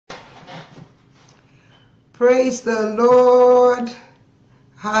Praise the Lord.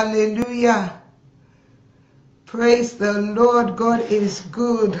 Hallelujah. Praise the Lord. God is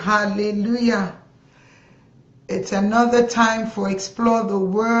good. Hallelujah. It's another time for Explore the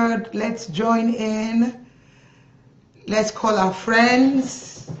Word. Let's join in. Let's call our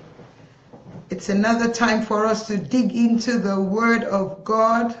friends. It's another time for us to dig into the Word of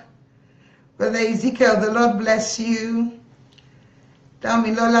God. Brother Ezekiel, the Lord bless you.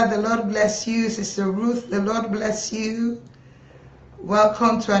 Damilola, the Lord bless you. Sister Ruth, the Lord bless you.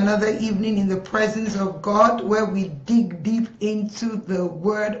 Welcome to another evening in the presence of God where we dig deep into the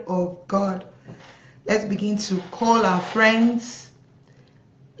Word of God. Let's begin to call our friends.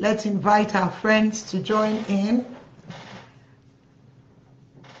 Let's invite our friends to join in.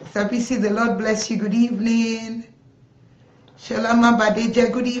 Sabisi, the Lord bless you. Good evening. Shalama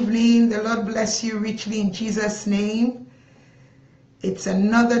Badeja, good evening. The Lord bless you richly in Jesus' name. It's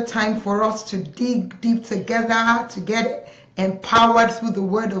another time for us to dig deep together, to get empowered through the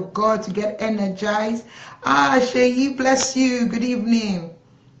Word of God, to get energized. Sheyi, bless you. Good evening.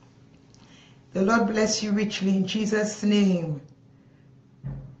 The Lord bless you richly in Jesus' name.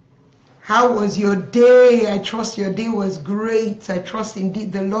 How was your day? I trust your day was great. I trust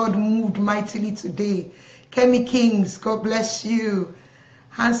indeed the Lord moved mightily today. Kemi Kings, God bless you.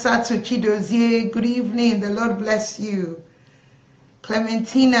 Hansatu Chidozie, good evening. The Lord bless you.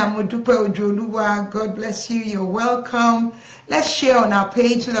 Clementina Modupe Ojoluwa, God bless you. You're welcome. Let's share on our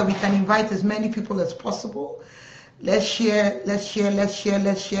page so that we can invite as many people as possible. Let's share, let's share, let's share,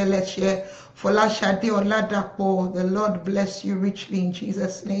 let's share, let's share. Folashade Oladapo, the Lord bless you richly in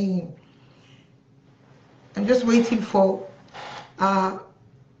Jesus' name. I'm just waiting for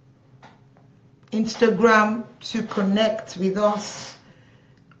Instagram to connect with us.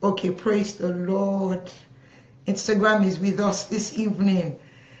 Okay, praise the Lord. Instagram is with us this evening.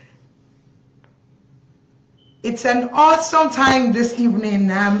 It's an awesome time this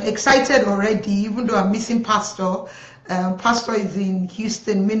evening. I'm excited already, even though I'm missing Pastor. Pastor is in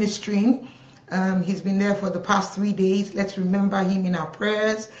Houston ministering. He's been there for the past 3 days. Let's remember him in our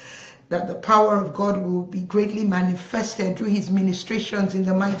prayers, that the power of God will be greatly manifested through his ministrations in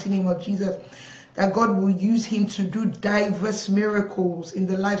the mighty name of Jesus, that God will use him to do diverse miracles in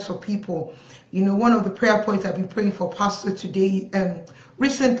the lives of people. You know, one of the prayer points I've been praying for Pastor today,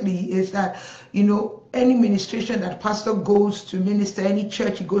 recently, is that, you know, any ministration that Pastor goes to minister, any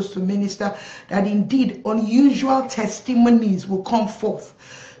church he goes to minister, that indeed unusual testimonies will come forth.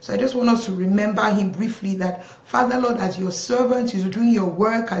 So I just want us to remember him briefly, that Father Lord, as your servant is doing your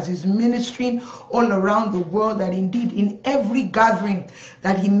work, as he's ministering all around the world, that indeed in every gathering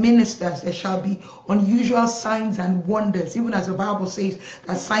that he ministers, there shall be unusual signs and wonders, even as the Bible says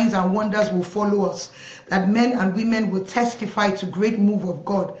that signs and wonders will follow us, that men and women will testify to great move of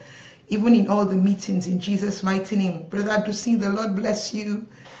God, even in all the meetings, in Jesus' mighty name. Brother Dusin, the Lord bless you.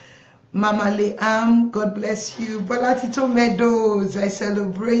 Mama Leam, God bless you. Bolatito Meadows, I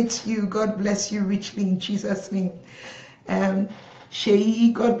celebrate you. God bless you richly in Jesus' name.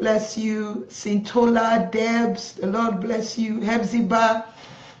 Sheyi, God bless you. Sintola, Debs, the Lord bless you. Hebziba,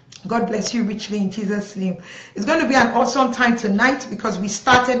 God bless you richly in Jesus' name. It's going to be an awesome time tonight because we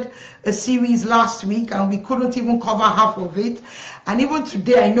started a series last week and we couldn't even cover half of it. And even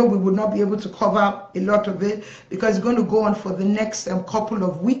today, I know we would not be able to cover a lot of it because it's going to go on for the next couple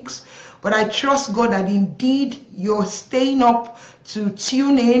of weeks. But I trust God that indeed you're staying up to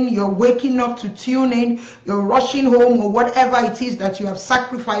tune in, you're waking up to tune in, you're rushing home, or whatever it is that you have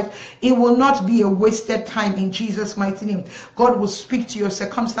sacrificed. It will not be a wasted time in Jesus' mighty name. God will speak to your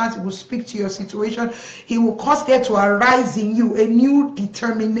circumstance, He will speak to your situation. He will cause there to arise in you a new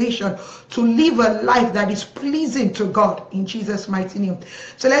determination to live a life that is pleasing to God in Jesus' mighty name.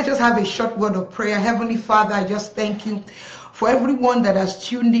 So let's just have a short word of prayer. Heavenly Father, I just thank you for everyone that has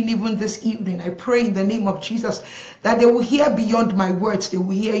tuned in even this evening. I pray in the name of Jesus that they will hear beyond my words. They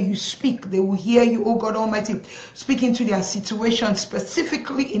will hear you speak. They will hear you, oh God Almighty, speak into their situation,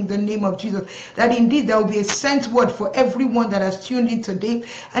 specifically in the name of Jesus. That indeed there will be a sent word for everyone that has tuned in today,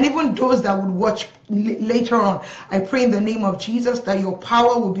 and even those that would watch later on. I pray in the name of Jesus that your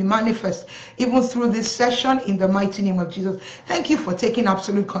power will be manifest even through this session in the mighty name of Jesus. Thank you for taking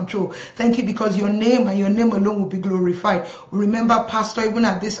absolute control. Thank you because your name and your name alone will be glorified. Remember Pastor, even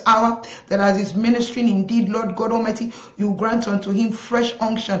at this hour, that as he's ministering, indeed, Lord God Almighty, you grant unto him fresh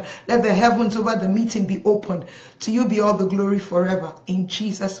unction. Let the heavens over the meeting be opened. To you be all the glory forever. In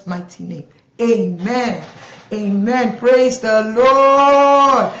Jesus' mighty name. Amen. Amen. Praise the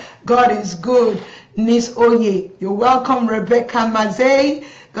Lord. God is good. Nis Oye, you're welcome. Rebecca Mazei,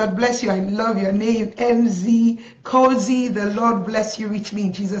 God bless you. I love your name, MZ Cozy. The Lord bless you richly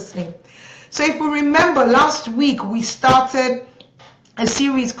in Jesus' name. So if we remember, last week we started a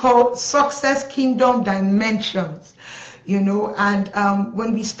series called Success Kingdom Dimensions. And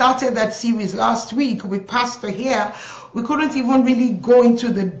when we started that series last week with Pastor here, we couldn't even really go into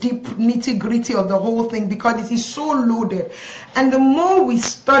the deep nitty-gritty of the whole thing because it is so loaded. And the more we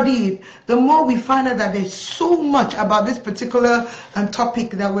study it, the more we find out that there's so much about this particular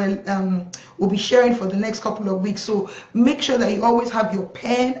topic that we'll be sharing for the next couple of weeks. So make sure that you always have your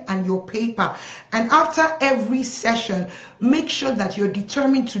pen and your paper. And after every session, make sure that you're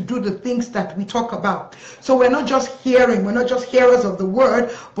determined to do the things that we talk about. So we're not just hearing, we're not just hearers of the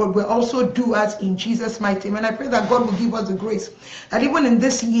word, but we're also doers in Jesus' mighty name. And I pray that God will give us the grace that even in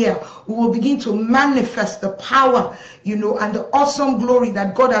this year, we will begin to manifest the power, and the awesome glory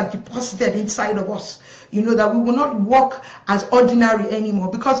that God has deposited inside of us. That we will not walk as ordinary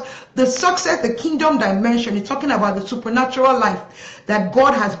anymore, because the success, the kingdom dimension, is talking about the supernatural life that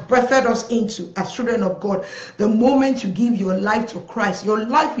God has breathed us into as children of God. The moment you give your life to Christ, your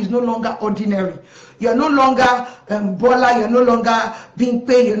life is no longer ordinary. You're no longer Bola, you're no longer being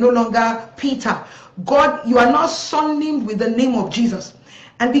paid, you're no longer Peter. God, you are now surnamed with the name of Jesus.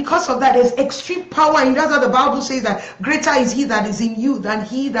 And because of that, there's extreme power. And that's what the Bible says, that greater is he that is in you than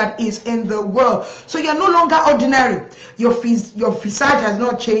he that is in the world. So you're no longer ordinary. Your visage has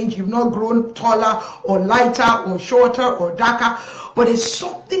not changed. You've not grown taller or lighter or shorter or darker. But it's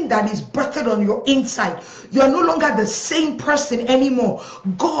something that is birthed on your inside. You are no longer the same person anymore.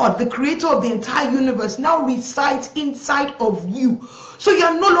 God, the creator of the entire universe, now resides inside of you. So you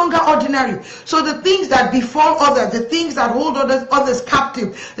are no longer ordinary. So the things that befall others, the things that hold others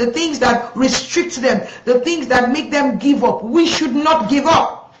captive, the things that restrict them, the things that make them give up, we should not give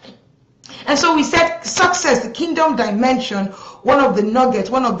up. And so we said success, the kingdom dimension, one of the nuggets,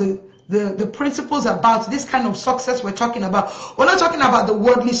 one of the principles about this kind of success we're talking about. We're not talking about the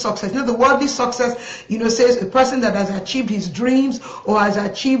worldly success. The worldly success, says a person that has achieved his dreams or has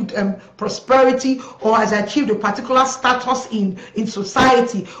achieved prosperity or has achieved a particular status in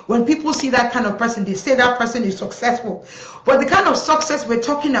society. When people see that kind of person, they say that person is successful. But the kind of success we're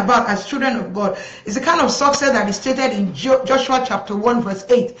talking about as children of God is the kind of success that is stated in Joshua chapter 1 verse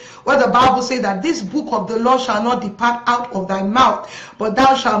 8, where the Bible says that this book of the law shall not depart out of thy mouth, but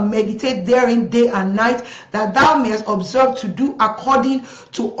thou shalt meditate therein day and night, that thou mayest observe to do according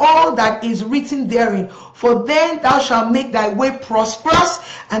to all that is written therein. For then thou shalt make thy way prosperous,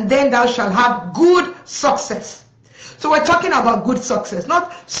 and then thou shalt have good success. So we're talking about good success,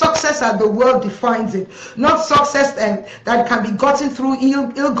 not success as the world defines it, not success that can be gotten through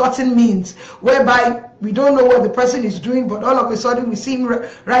ill-gotten means, whereby we don't know what the person is doing, but all of a sudden we see him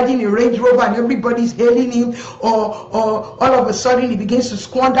riding a Range Rover and everybody's hailing him, or all of a sudden he begins to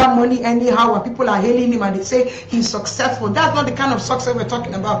squander money anyhow and people are hailing him and they say he's successful. That's not the kind of success we're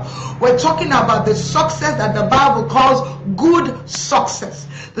talking about. We're talking about the success that the Bible calls good success.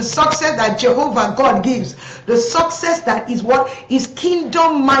 The success that Jehovah God gives. The success that is what is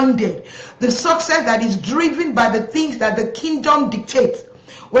kingdom minded. The success that is driven by the things that the kingdom dictates.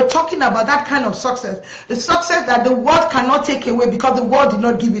 We're talking about that kind of success. The success that the world cannot take away because the world did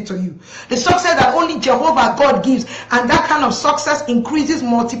not give it to you. The success that only Jehovah God gives. And that kind of success increases,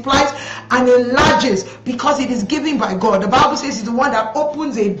 multiplies, and enlarges because it is given by God. The Bible says it's the one that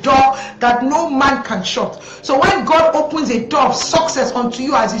opens a door that no man can shut. So when God opens a door of success unto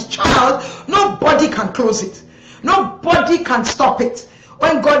you as his child, nobody can close it. Nobody can stop it.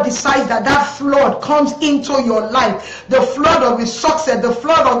 When God decides that that flood comes into your life, the flood of his success, the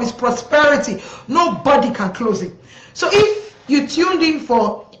flood of his prosperity, nobody can close it. So if you tuned in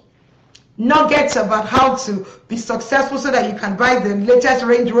for nuggets about how to be successful so that you can buy the latest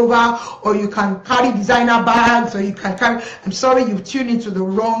Range Rover, or you can carry designer bags, or you can carry, I'm sorry, you've tuned into the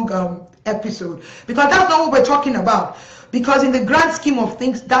wrong episode, because that's not what we're talking about. Because in the grand scheme of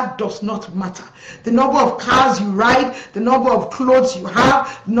things, that does not matter. The number of cars you ride, the number of clothes you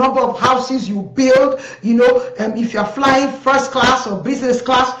have, the number of houses you build, if you're flying first class or business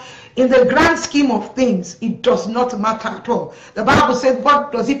class, in the grand scheme of things, it does not matter at all. The Bible says,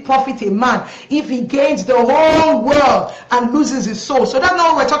 what does it profit a man if he gains the whole world and loses his soul? So that's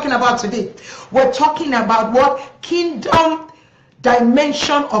not what we're talking about today. We're talking about what? Kingdom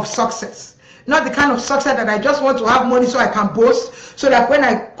dimension of success. Not the kind of success that I just want to have money so I can boast, so that when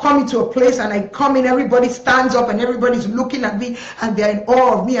I come into a place and I come in, everybody stands up and everybody's looking at me and they're in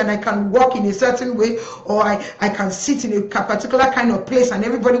awe of me, and I can walk in a certain way, or I can sit in a particular kind of place and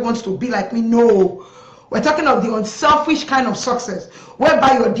everybody wants to be like me. No. We're talking of the unselfish kind of success,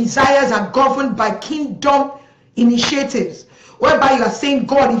 whereby your desires are governed by kingdom initiatives. whereby you are saying,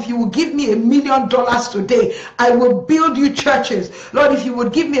 God, if you will give me $1 million today, I will build you churches. Lord, if you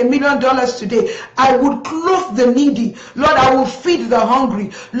would give me $1 million today, I would clothe the needy. Lord, I will feed the hungry.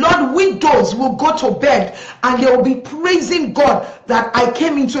 Lord, widows will go to bed and they will be praising God that I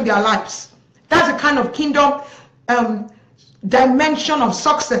came into their lives. That's the kind of kingdom dimension of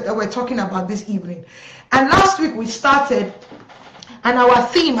success that we're talking about this evening. And last week we started, and our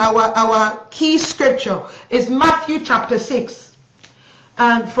theme, our key scripture is Matthew chapter 6,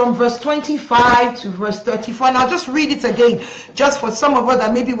 and from verse 25 to verse 34. And I'll just read it again, just for some of us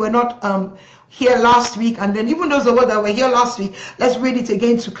that maybe were not here last week, and then even those of us that were here last week, let's read it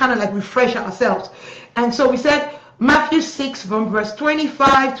again to kind of like refresh ourselves. And so we said, Matthew 6 from verse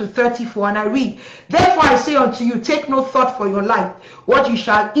 25 to 34, and I read, "Therefore I say unto you, take no thought for your life, what you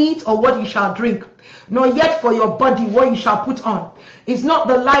shall eat or what you shall drink, nor yet for your body what you shall put on. Is not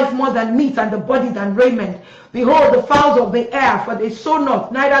the life more than meat, and the body than raiment? Behold the fowls of the air, for they sow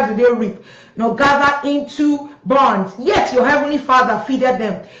not, neither do they reap, nor gather into barns, yet your heavenly Father feedeth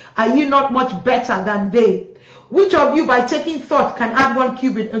them. Are ye not much better than they? Which of you by taking thought can add 1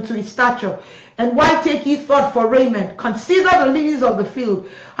 cubit unto his stature? And why take ye thought for raiment? Consider the lilies of the field,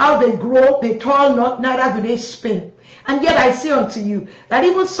 how they grow, they toil not, neither do they spin. And yet I say unto you, that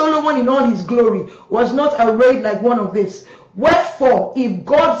even Solomon in all his glory was not arrayed like one of these. Wherefore, if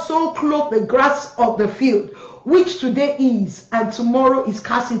God so clothe the grass of the field, which today is, and tomorrow is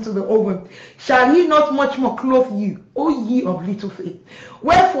cast into the oven, shall he not much more clothe you, O ye of little faith?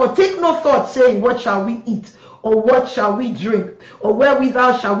 Wherefore, take no thought, saying, what shall we eat? Or what shall we drink? Or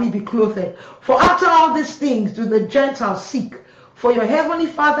wherewithal shall we be clothed? For after all these things do the Gentiles seek. For your heavenly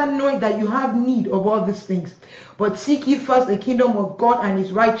Father knoweth that you have need of all these things. But seek ye first the kingdom of God and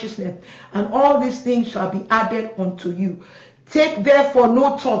his righteousness, and all these things shall be added unto you. Take therefore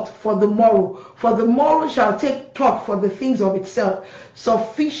no thought for the morrow shall take thought for the things of itself.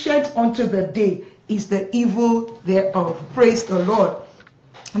 Sufficient unto the day is the evil thereof." Praise the Lord.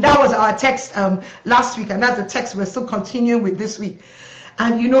 And that was our text last week, and that's the text we're still continuing with this week.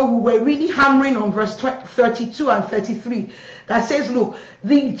 And we were really hammering on verse 32 and 33 that says, look,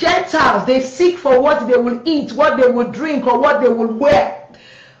 the Gentiles, they seek for what they will eat, what they will drink, or what they will wear.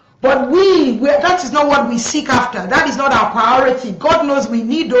 But that is not what we seek after. That is not our priority. God knows we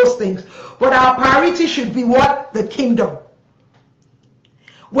need those things. But our priority should be what? The kingdom.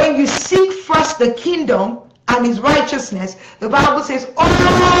 When you seek first the kingdom and his righteousness, the Bible says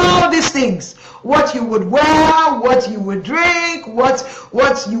all these things, what you would wear, what you would drink,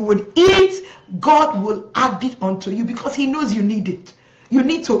 what you would eat, God will add it unto you because he knows you need it. You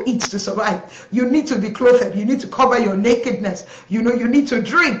need to eat to survive. You need to be clothed. You need to cover your nakedness. You need to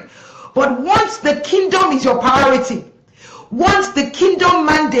drink. But once the kingdom is your priority, once the kingdom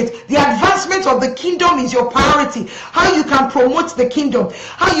mandate, the advancement of the kingdom is your priority, how you can promote the kingdom,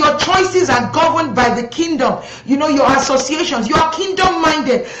 how your choices are governed by the kingdom, your associations, you are kingdom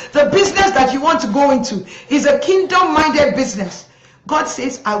minded. The business that you want to go into is a kingdom minded business. God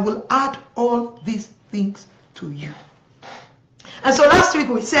says, I will add all these things to you. And so last week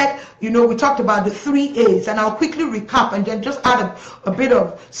we said, we talked about the 3 A's, and I'll quickly recap and then just add a bit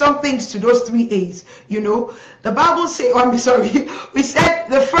of some things to those 3 A's. The Bible says, we said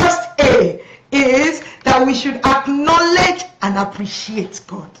the first A is that we should acknowledge and appreciate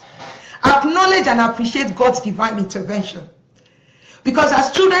God. Acknowledge and appreciate God's divine intervention. Because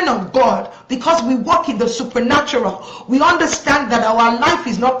as children of God, because we walk in the supernatural, we understand that our life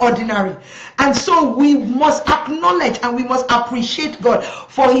is not ordinary. And so we must acknowledge and we must appreciate God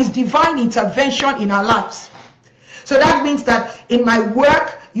for his divine intervention in our lives. So that means that in my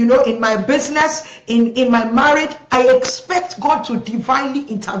work, in my business, in my marriage, I expect God to divinely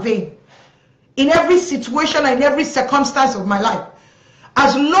intervene in every situation and every circumstance of my life.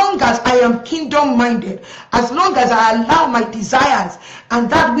 As long as I am kingdom minded, as long as I allow my desires and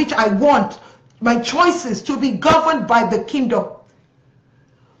that which I want, my choices to be governed by the kingdom,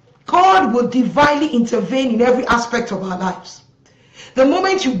 God will divinely intervene in every aspect of our lives. The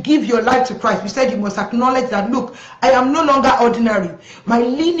moment you give your life to Christ, we said you must acknowledge that, look, I am no longer ordinary. My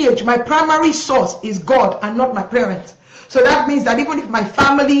lineage, my primary source is God and not my parents. So that means that even if my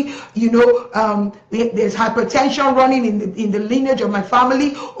family, there's hypertension running in the lineage of my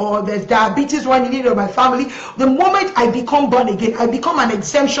family, or there's diabetes running in the lineage of my family, the moment I become born again, I become an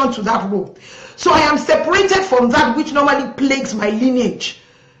exemption to that rule. So I am separated from that which normally plagues my lineage.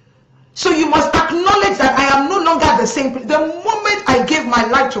 So you must acknowledge that I am no longer the same. The moment I gave my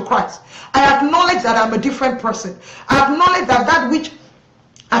life to Christ, I acknowledge that I'm a different person. I acknowledge that that which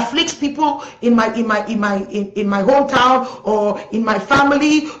afflicts people in my hometown or in my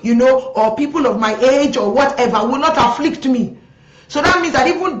family, or people of my age or whatever, will not afflict me. So that means that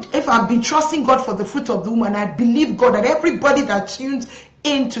even if I've been trusting God for the fruit of the womb, and I believe God that everybody that tunes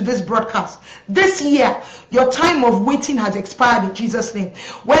into this broadcast this year, your time of waiting has expired in Jesus' name.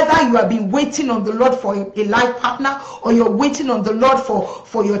 Whether you have been waiting on the Lord for a life partner, or you're waiting on the Lord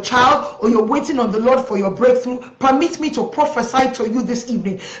for your child, or you're waiting on the Lord for your breakthrough, permit me to prophesy to you this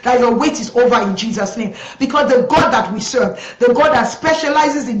evening that your wait is over in Jesus' name. Because the God that we serve, the God that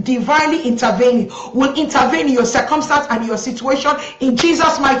specializes in divinely intervening, will intervene in your circumstance and your situation in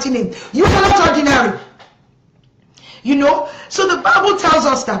Jesus' mighty name. You are not ordinary. You know, so the Bible tells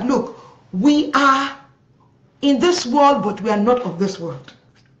us that, look, we are in this world, but we are not of this world.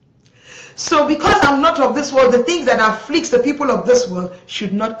 So because I'm not of this world, the things that afflicts the people of this world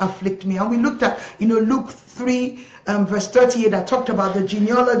should not afflict me. And we looked at, Luke 3 verse 38 that talked about the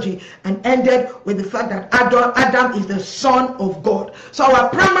genealogy and ended with the fact that Adam is the son of God. So our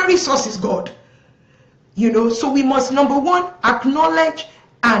primary source is God. So we must, number one, acknowledge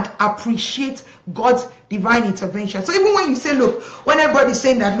and appreciate God's divine intervention. So even when you say, look, when everybody's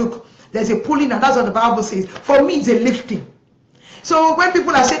saying that, look, there's a pulling, and that's what the Bible says, for me it's a lifting. So when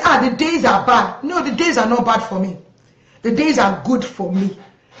people are saying, the days are bad, no, the days are not bad for me. The days are good for me.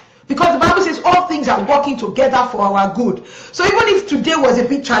 Because the Bible says all things are working together for our good. So even if today was a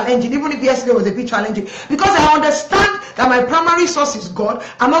bit challenging, even if yesterday was a bit challenging, because I understand that my primary source is God,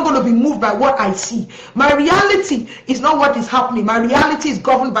 I'm not going to be moved by what I see. My reality is not what is happening. My reality is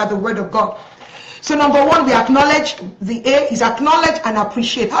governed by the word of God. So number one, we acknowledge, the A is acknowledge and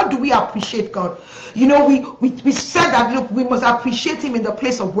appreciate. How do we appreciate God? We said that, look, we must appreciate him in the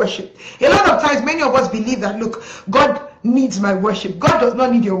place of worship. A lot of times, many of us believe that, look, God needs my worship. God does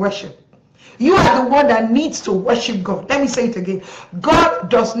not need your worship. You are the one that needs to worship God. Let me say it again. God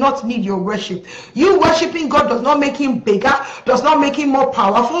does not need your worship. You worshiping God does not make him bigger, does not make him more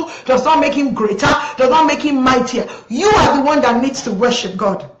powerful, does not make him greater, does not make him mightier. You are the one that needs to worship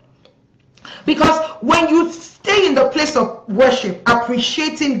God. Because when you stay in the place of worship,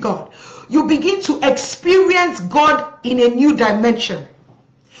 appreciating God, you begin to experience God in a new dimension.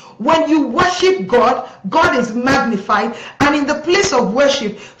 When you worship God, God is magnified, and in the place of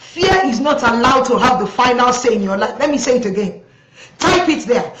worship, fear is not allowed to have the final say in your life. Let me say it again. Type it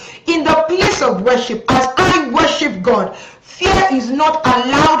there. In the place of worship, as I worship God, fear is not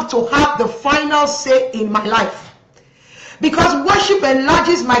allowed to have the final say in my life. Because worship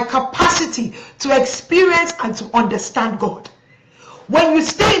enlarges my capacity to experience and to understand God. When you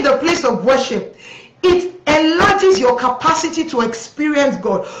stay in the place of worship, it enlarges your capacity to experience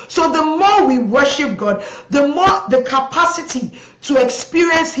God. So the more we worship God, the more the capacity to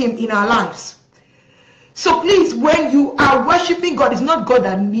experience him in our lives. So please, when you are worshiping God, it's not God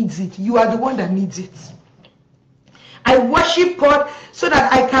that needs it. You are the one that needs it. I worship God so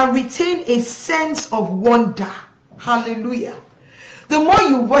that I can retain a sense of wonder. Hallelujah. The more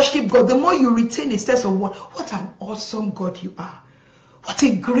you worship God, the more you retain a sense of wonder. What an awesome God you are. What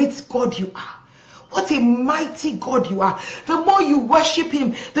a great God you are. What a mighty God you are. The more you worship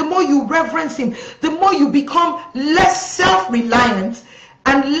him, the more you reverence him, the more you become less self-reliant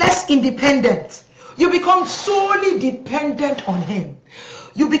and less independent. You become solely dependent on him.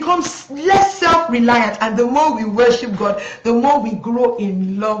 You become less self-reliant, and the more we worship God, the more we grow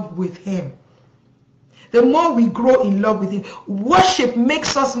in love with him. The more we grow in love with him. Worship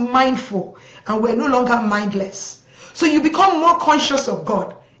makes us mindful, and we're no longer mindless. So you become more conscious of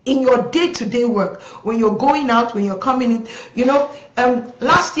God in your day-to-day work, when you're going out, when you're coming in.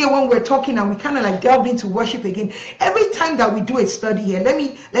 Last year when we were talking and we kind of like delved into worship again, every time that we do a study here, let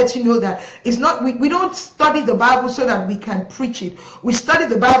me let you know that it's not, we don't study the Bible so that we can preach it. We study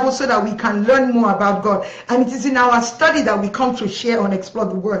the Bible so that we can learn more about God. And it is in our study that we come to share and explore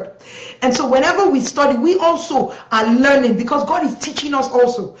the word. And so whenever we study, we also are learning, because God is teaching us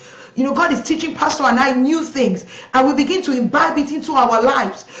also. God is teaching Pastor and I new things, and we begin to imbibe it into our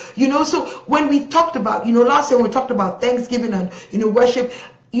lives. So when we talked about, last year we talked about Thanksgiving and, worship,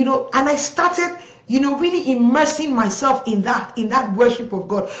 and I started, really immersing myself in that worship of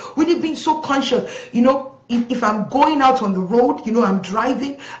God. Really being so conscious, if I'm going out on the road, I'm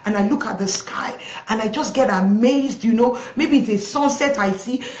driving and I look at the sky and I just get amazed, maybe it's a sunset I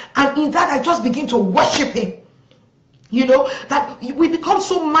see, and in that I just begin to worship him. That we become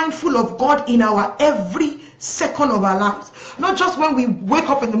so mindful of God in our every second of our lives. Not just when we wake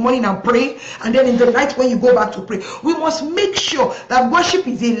up in the morning and pray, and then in the night when you go back to pray. We must make sure that worship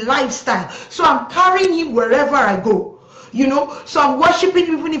is a lifestyle. So I'm carrying him wherever I go. So I'm worshiping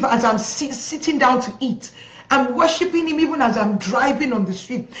even if as I'm sitting down to eat. I'm worshiping him even as I'm driving on the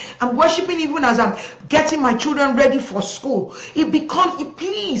street. I'm worshiping even as I'm getting my children ready for school.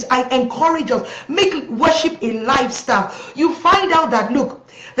 Please, I encourage us, make worship a lifestyle. You find out that, look,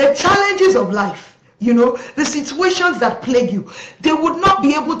 the challenges of life, the situations that plague you, they would not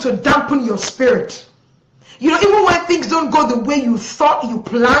be able to dampen your spirit. Even when things don't go the way you thought you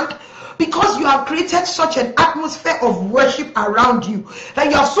planned, because you have created such an atmosphere of worship around you, that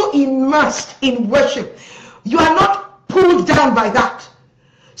you are so immersed in worship, you are not pulled down by that.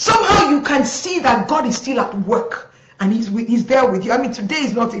 Somehow you can see that God is still at work and he's there with you. I mean, today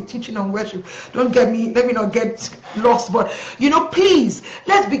is not a teaching on worship. Let me not get lost. But, please,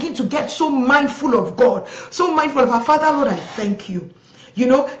 let's begin to get so mindful of God, so mindful of our Father. Lord, I thank you.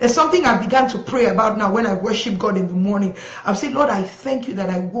 There's something I began to pray about now when I worship God in the morning. I've said, Lord, I thank you that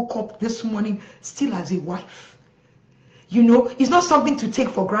I woke up this morning still as a wife. It's not something to take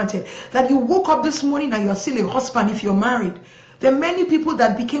for granted that you woke up this morning and you're still a husband if you're married. There are many people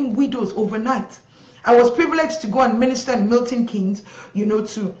that became widows overnight. I was privileged to go and minister in Milton Keynes,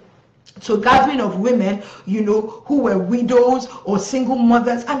 to a gathering of women, who were widows or single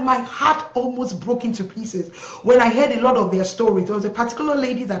mothers, and my heart almost broke into pieces when I heard a lot of their stories. There was a particular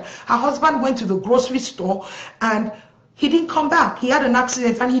lady that her husband went to the grocery store and he didn't come back. He had an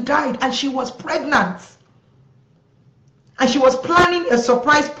accident and he died, and she was pregnant. And she was planning a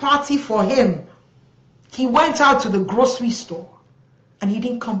surprise party for him. He went out to the grocery store and he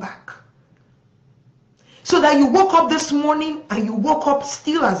didn't come back. So that you woke up this morning and you woke up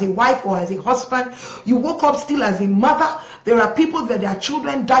still as a wife or as a husband. You woke up still as a mother. There are people that their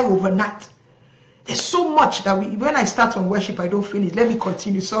children die overnight. There's so much that when I start on worship, I don't finish. Let me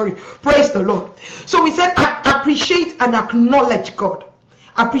continue. Sorry. Praise the Lord. So we said, appreciate and acknowledge God.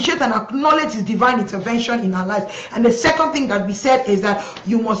 Appreciate and acknowledge his divine intervention in our life. And the second thing that we said is that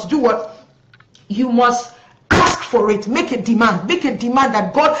you must do what? You must ask for it. Make a demand. Make a demand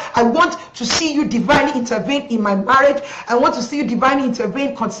that, God, I want to see you divinely intervene in my marriage. I want to see you divinely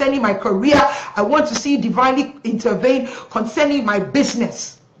intervene concerning my career. I want to see you divinely intervene concerning my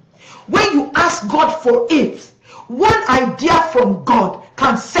business. When you ask God for it, one idea from God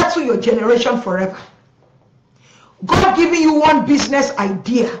can settle your generation forever. God giving you one business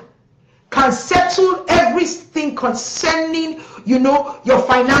idea can settle everything concerning, your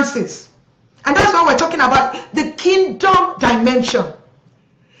finances. And that's why we're talking about the kingdom dimension.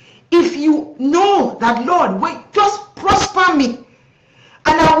 If you know that, Lord, wait, just prosper me,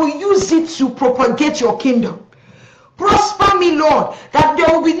 and I will use it to propagate your kingdom. Prosper me, Lord, that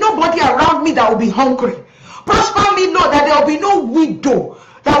there will be nobody around me that will be hungry. Prosper me, Lord, that there will be no widow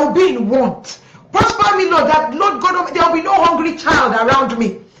that will be in want. Prosper me, Lord, that, Lord God, there will be no hungry child around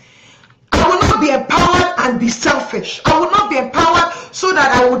me. I will not be empowered and be selfish. I will not be empowered so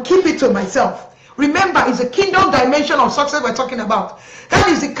that I will keep it to myself. Remember, it's a kingdom dimension of success we're talking about. That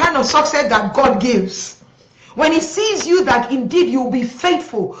is the kind of success that God gives. When he sees you that indeed you will be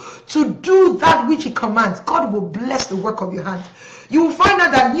faithful to do that which he commands, God will bless the work of your hands. You will find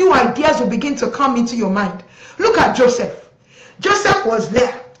out that new ideas will begin to come into your mind. Look at Joseph. Joseph was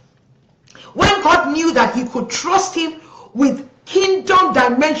there. When God knew that he could trust him with kingdom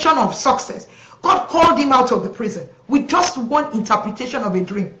dimension of success, God called him out of the prison with just one interpretation of a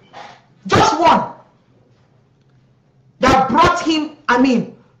dream. Just one. That brought him,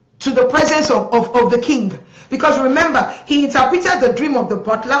 to the presence of the king. Because remember, he interpreted the dream of the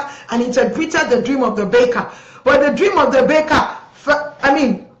butler and interpreted the dream of the baker. But the dream of the baker,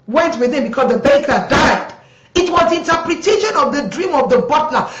 went with him because the baker died. It was the interpretation of the dream of the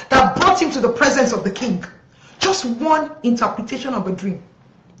butler that brought him to the presence of the king. Just one interpretation of a dream.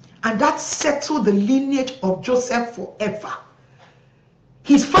 And that settled the lineage of Joseph forever.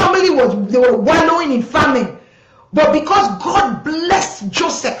 His family they were wallowing in famine. But because God blessed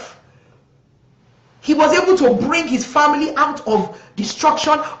Joseph, he was able to bring his family out of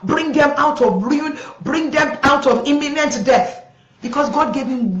destruction, bring them out of ruin, bring them out of imminent death. Because God gave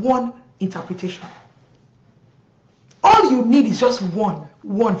him one interpretation. All you need is just one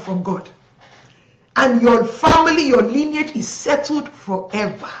from God. And your family, your lineage is settled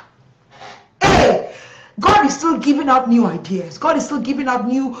forever. Hey, God is still giving out new ideas. God is still giving out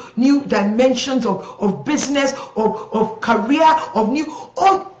new dimensions of business, of career,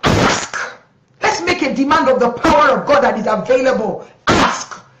 ask. Let's make a demand of the power of God that is available.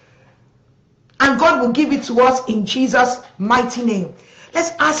 Ask. And God will give it to us in Jesus' mighty name.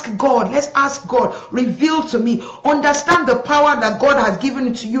 Let's ask God. Let's ask God. Reveal to me. Understand the power that God has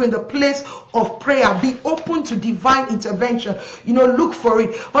given to you in the place of prayer. Be open to divine intervention. Look for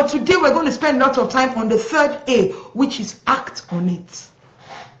it. But today we're going to spend a lot of time on the third A, which is act on it.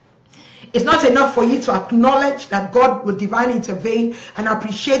 It's not enough for you to acknowledge that God will divinely intervene and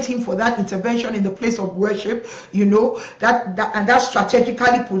appreciate him for that intervention in the place of worship, and that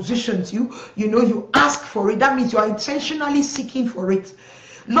strategically positions you. You ask for it. That means you are intentionally seeking for it.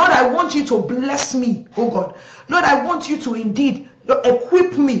 Lord, I want you to bless me, oh God. Lord, I want you to indeed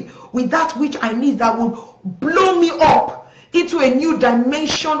equip me with that which I need that will blow me up into a new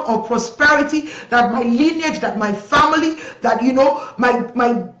dimension of prosperity, that my lineage, that my family, that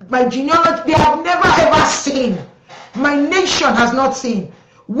my genealogy, they have never ever seen. My nation has not seen.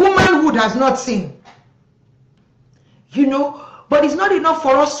 Womanhood has not seen. But it's not enough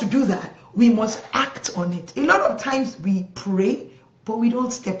for us to do that. We must act on it. A lot of times we pray, but we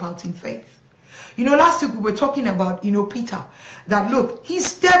don't step out in faith. Last week we were talking about, Peter, that look, he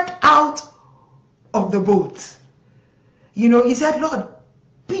stepped out of the boat. He said, Lord,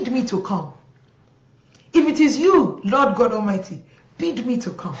 bid me to come. If it is you, Lord God Almighty, bid me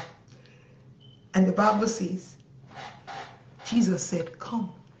to come. And the Bible says, Jesus said,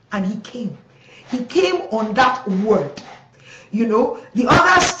 come. And he came. He came on that word. The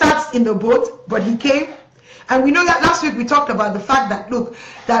other starts in the boat, but he came. And we know that last week we talked about the fact that, look,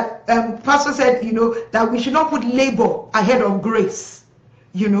 that Pastor said, that we should not put labor ahead of grace,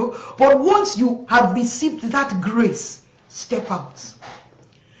 But once you have received that grace, step out.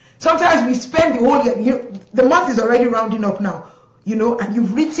 Sometimes we spend the whole year, the month is already rounding up now, and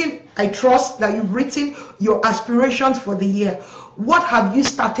you've written, I trust that you've written your aspirations for the year. What have you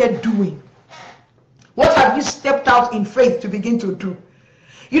started doing? What have you stepped out in faith to begin to do?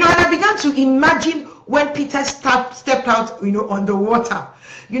 And I began to imagine when Peter stepped out, on the water,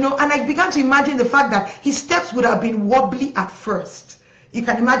 and I began to imagine the fact that his steps would have been wobbly at first. You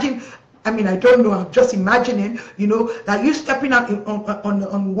can imagine, I don't know, I'm just imagining, that you stepping out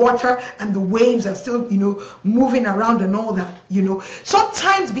on water and the waves are still, moving around and all that,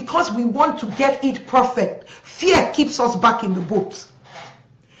 Sometimes because we want to get it perfect, fear keeps us back in the boat.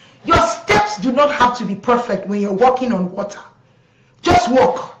 Your steps do not have to be perfect when you're walking on water. Just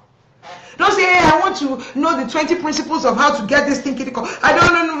walk. Don't say, hey, I want to know the 20 principles of how to get this thing critical. I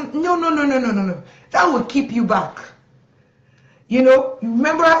don't know. No. That will keep you back. You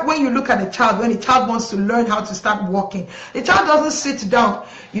remember when you look at a child, when a child wants to learn how to start walking, the child doesn't sit down,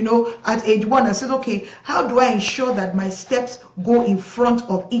 at age 1 and says, okay, how do I ensure that my steps go in front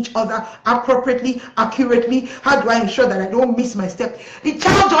of each other appropriately, accurately? How do I ensure that I don't miss my step? The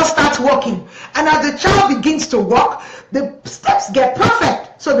child just starts walking. And as the child begins to walk, the steps get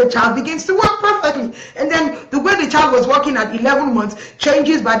perfect. So the child begins to walk perfectly. And then the way the child was walking at 11 months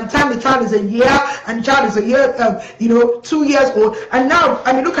changes by the time the child is a year, and the child is a year, 2 years old. And now,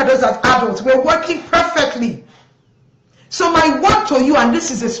 look at us as adults. We're working perfectly. So my word to you, and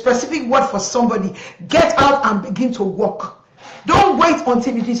this is a specific word for somebody, get out and begin to walk. Don't wait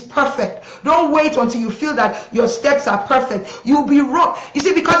until it is perfect. Don't wait until you feel that your steps are perfect. You'll be wrong. You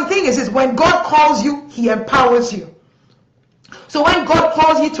see, because the thing is when God calls you, he empowers you. So when God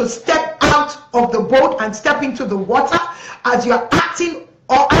calls you to step out of the boat and step into the water, as you're acting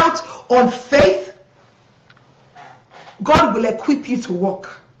out on faith, God will equip you to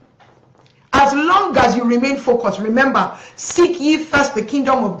walk. As long as you remain focused, remember, seek ye first the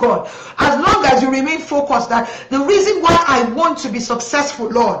kingdom of God. As long as you remain focused, that the reason why I want to be successful,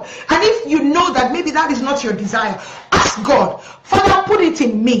 Lord, and if you know that maybe that is not your desire, ask God, Father, put it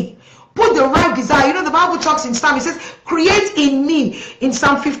in me. Put the right desire. The Bible talks in Psalm. It says, create in me, in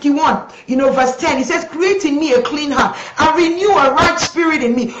Psalm 51, verse 10. It says, create in me a clean heart and renew a right spirit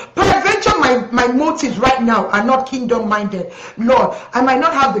in me. Peradventure, my motives right now are not kingdom-minded. Lord, I might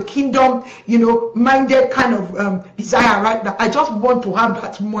not have the kingdom, minded kind of desire right now. I just want to have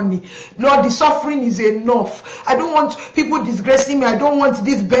that money. Lord, the suffering is enough. I don't want people disgracing me. I don't want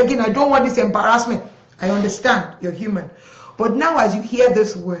this begging. I don't want this embarrassment. I understand. You're human. But now as you hear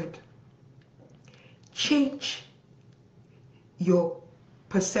this word, change your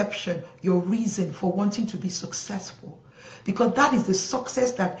perception, your reason for wanting to be successful. Because that is the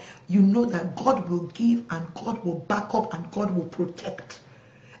success that you know that God will give, and God will back up, and God will protect.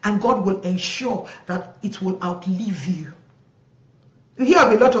 And God will ensure that it will outlive you. You hear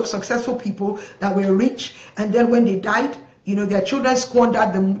of a lot of successful people that were rich, and then when they died, their children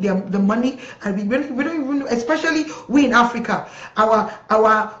squandered the money, and we don't even, especially we in Africa,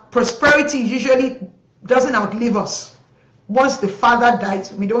 our prosperity usually doesn't outlive us. Once the father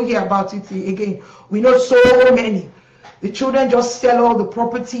dies, we don't hear about it again. We know so many. The children just sell all the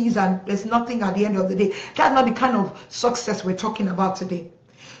properties and there's nothing at the end of the day. That's not the kind of success we're talking about today.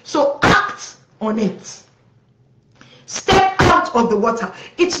 So act on it. Step out of the water.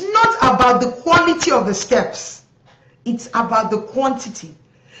 It's not about the quality of the steps. It's about the quantity.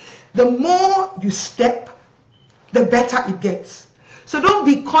 The more you step, the better it gets. So don't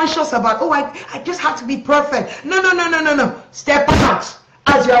be conscious about, oh, I just have to be perfect. No. Step out.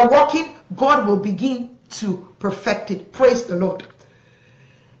 As you are walking, God will begin to perfect it. Praise the Lord.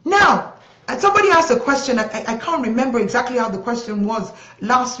 Now, somebody asked a question. I can't remember exactly how the question was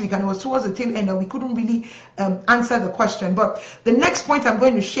last week, and it was towards the tail end, and we couldn't really answer the question. But the next point I'm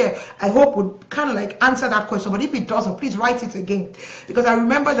going to share, I hope would kind of like answer that question. But if it doesn't, please write it again, because I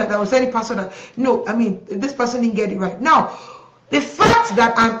remember that there was any person that, no, I mean, this person didn't get it right. Now, the fact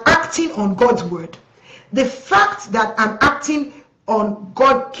that I'm acting on God's word, the fact that I'm acting on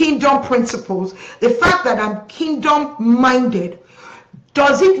God kingdom principles, the fact that I'm kingdom minded,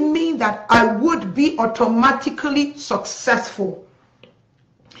 does it mean that I would be automatically successful?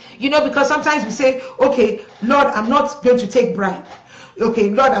 You know, because sometimes we say, okay, Lord, I'm not going to take bribe. Okay,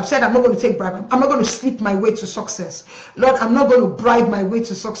 Lord, I've said I'm not going to take bribe. I'm not going to sleep my way to success. Lord, I'm not going to bribe my way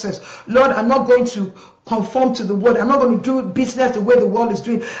to success. Lord, I'm not going to conform to the world. I'm not going to do business the way the world is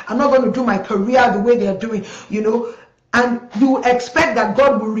doing. I'm not going to do my career the way they're doing, you know. And you expect that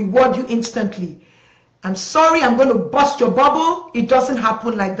God will reward you instantly. I'm sorry, I'm going to bust your bubble. It doesn't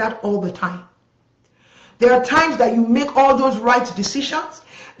happen like that all the time. There are times that you make all those right decisions,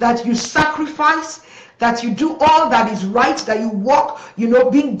 that you sacrifice, that you do all that is right, that you walk, you know,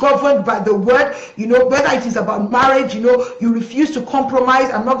 being governed by the word, you know, whether it is about marriage, you know, you refuse to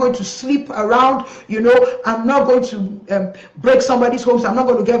compromise. I'm not going to sleep around, you know, I'm not going to break somebody's hopes. I'm not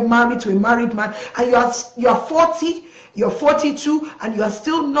going to get married to a married man. And you are 40, you're 42, and you are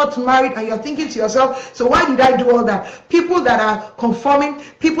still not married, and you're thinking to yourself, so why did I do all that? People that are conforming,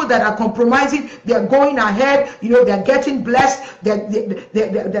 people that are compromising, they're going ahead, you know, they're getting blessed, they're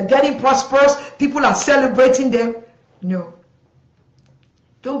getting prosperous, people are celebrating them. No.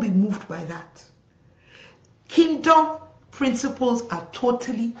 Don't be moved by that. Kingdom principles are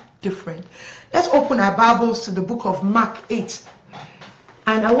totally different. Let's open our Bibles to the book of Mark 8.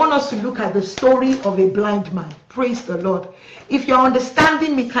 And I want us to look at the story of a blind man. Praise the Lord. If you're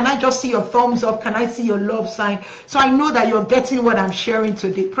understanding me, can I just see your thumbs up? Can I see your love sign? So I know that you're getting what I'm sharing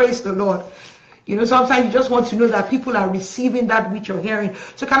today. Praise the Lord. You know, sometimes you just want to know that people are receiving that which you're hearing.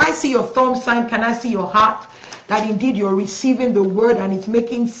 So can I see your thumb sign? Can I see your heart? That indeed you're receiving the word and it's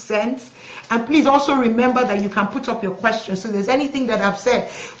making sense. And please also remember that you can put up your questions. So if there's anything that I've said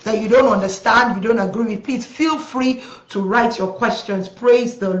that you don't understand, you don't agree with, please feel free to write your questions.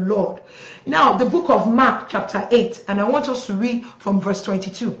 Praise the Lord. Now, the book of Mark chapter 8, and I want us to read from verse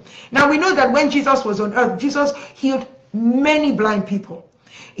 22. Now, we know that when Jesus was on earth, Jesus healed many blind people.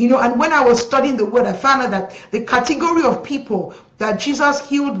 You know, and when I was studying the word, I found out that the category of people that Jesus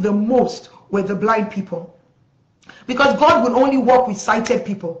healed the most were the blind people. Because God will only work with sighted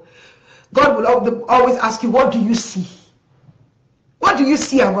people. God will always ask you, what do you see? What do you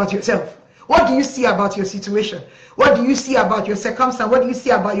see about yourself? What do you see about your situation? What do you see about your circumstance? What do you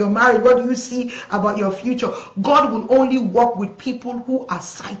see about your marriage? What do you see about your future? God will only work with people who are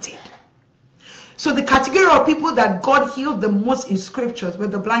sighted. So the category of people that God healed the most in scriptures were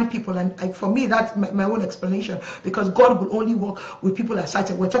the blind people. And for me, that's my own explanation, because God will only work with people that are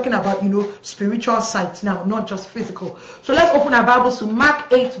sighted. We're talking about, you know, spiritual sight now, not just physical. So let's open our Bibles to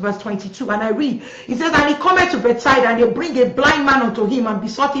Mark 8 verse 22, and I read. It says, and he cometh to Bethsaida, and they bring a blind man unto him and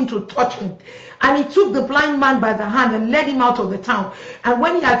besought him to touch him. And he took the blind man by the hand and led him out of the town. And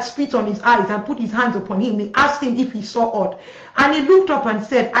when he had spit on his eyes and put his hands upon him, he asked him if he saw aught. And he looked up and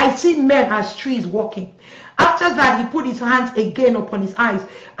said, I see men as trees walking. After that, he put his hands again upon his eyes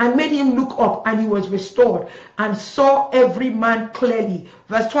and made him look up, and he was restored and saw every man clearly.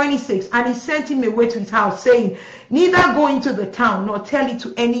 Verse 26, and he sent him away to his house, saying, neither go into the town nor tell it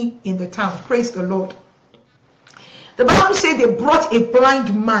to any in the town. Praise the Lord. The Bible says they brought a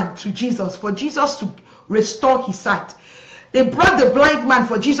blind man to Jesus for Jesus to restore his sight. They brought the blind man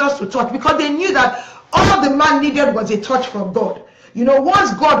for Jesus to touch, because they knew that all the man needed was a touch from God. You know,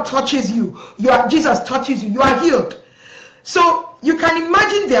 once God touches you, Jesus touches you, you are healed. So you can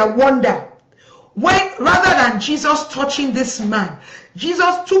imagine their wonder when, rather than Jesus touching this man,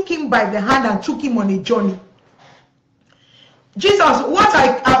 Jesus took him by the hand and took him on a journey. Jesus, what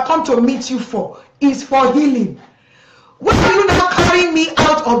I have come to meet you for is for healing. Why are you now carrying me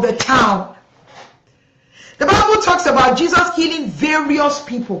out of the town? The Bible talks about Jesus healing various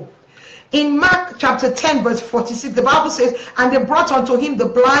people. In Mark chapter 10 verse 46, the Bible says, and they brought unto him the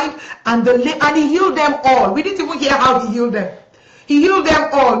blind and the lame, and he healed them all. We didn't even hear how he healed them. He healed them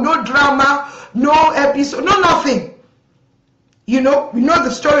all. No drama, no episode, no nothing. You know, we know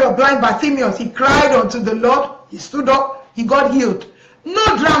the story of blind Bartimaeus. He cried unto the Lord. He stood up. He got healed. No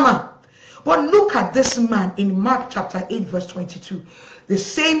drama. But look at this man in Mark chapter 8 verse 22. The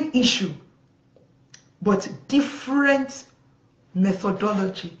same issue, but different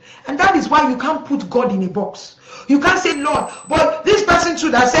methodology. And that is why you can't put God in a box. You can't say, Lord, but this person too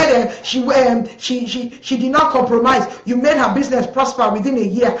that said she did not compromise. You made her business prosper within a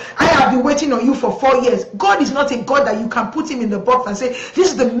year. I have been waiting on you for 4 years. God is not a God that you can put him in the box and say,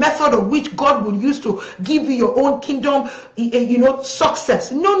 this is the method of which God will use to give you your own kingdom,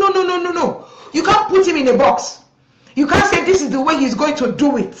 success. No. You can't put him in a box. You can't say this is the way he's going to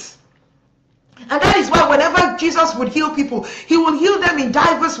do it. And that is why whenever Jesus would heal people, he will heal them in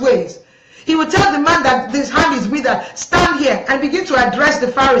diverse ways. He would tell the man that this hand is withered, stand here and begin to address the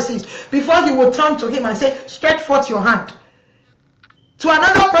Pharisees before he would turn to him and say, stretch forth your hand. To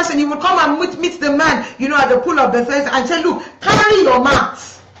another person, he would come and meet the man, at the pool of Bethesda and say, look, carry your mat.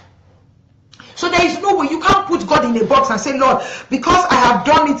 So there is no way. You can't put God in a box and say, Lord, because I have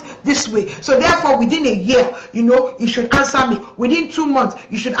done it this way, so therefore within a year, you should answer me. Within 2 months,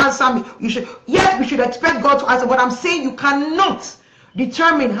 you should answer me. Yes, we should expect God to answer, but I'm saying you cannot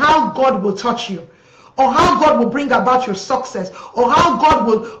determine how God will touch you, or how God will bring about your success, or how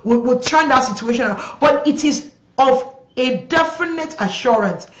God will turn that situation around. But it is of a definite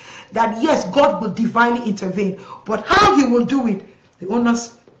assurance that yes, God will divinely intervene, but how he will do it, the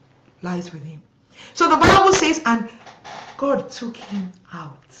onus lies with him. So the Bible says, and God took him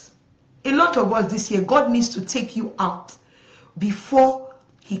out. A lot of us this year, God needs to take you out before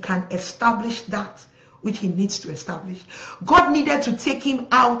he can establish that which he needs to establish. God needed to take him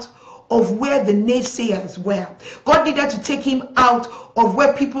out of where the naysayers were. God needed to take him out of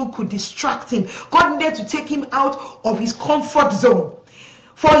where people could distract him. God needed to take him out of his comfort zone.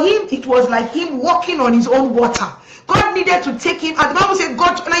 For him, it was like him walking on his own water. God needed to take him, and the Bible said,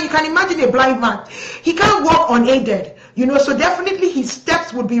 God, now you can imagine a blind man. He can't walk unaided, so definitely his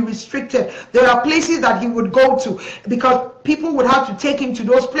steps would be restricted. There are places that he would go to because people would have to take him to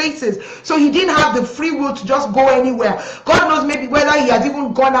those places. So he didn't have the free will to just go anywhere. God knows maybe whether he has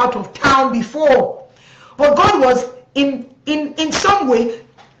even gone out of town before. But God was in some way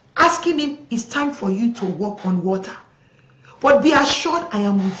asking him, it's time for you to walk on water. But be assured I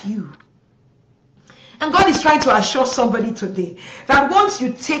am with you. And God is trying to assure somebody today that once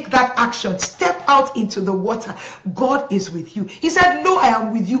you take that action, step out into the water, God is with you. He said, no, I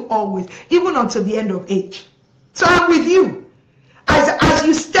am with you always, even until the end of age. So I'm with you. As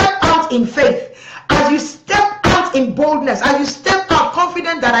you step out in faith, as you step out in boldness, as you step out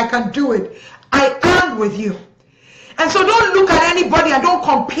confident that I can do it, I am with you. And so don't look at anybody and don't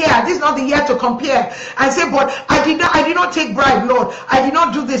compare. This is not the year to compare and say, but I did not take bribe, Lord. I did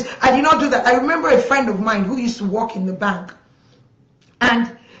not do this. I did not do that. I remember a friend of mine who used to work in the bank.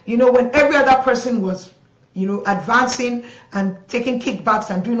 And, when every other person was, advancing and taking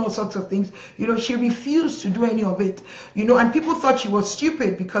kickbacks and doing all sorts of things, she refused to do any of it, and people thought she was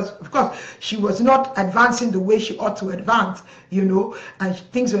stupid because, of course, she was not advancing the way she ought to advance, and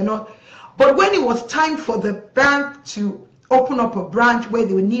things were not. But when it was time for the bank to open up a branch where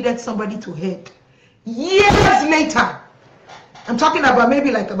they needed somebody to head, years later, I'm talking about maybe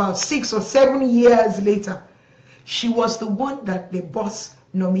like about 6 or 7 years later, she was the one that the boss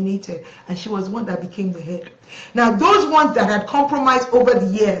nominated, and she was one that became the head. Now those ones that had compromised over the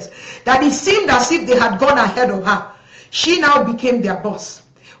years, that it seemed as if they had gone ahead of her, she now became their boss.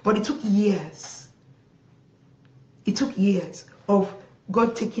 But it took years. It took years of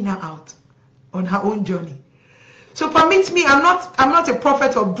God taking her out on her own journey. So permit me, I'm not a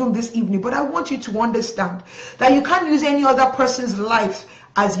prophet of doom this evening, but I want you to understand that you can't use any other person's life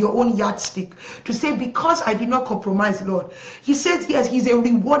as your own yardstick to say, because I did not compromise, Lord. He says, yes, he's a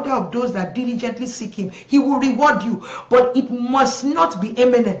rewarder of those that diligently seek him. He will reward you, but it must not be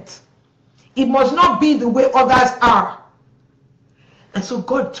eminent. It must not be the way others are. And so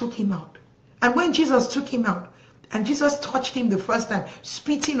God took him out. And when Jesus took him out, and Jesus touched him the first time,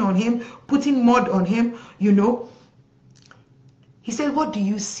 spitting on him, putting mud on him, he said, what do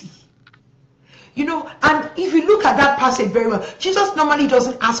you see? And if you look at that passage very well, Jesus normally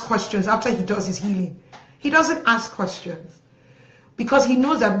doesn't ask questions after he does his healing. He doesn't ask questions because he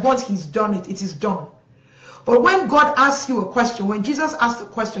knows that once he's done it, it is done. But when God asks you a question, when Jesus asks a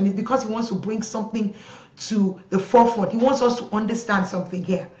question, it's because he wants to bring something to the forefront. He wants us to understand something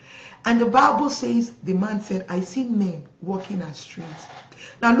here. And the Bible says, the man said, I see men walking on streets.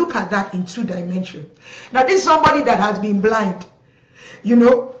 Now look at that in 2 dimensions. Now this is somebody that has been blind.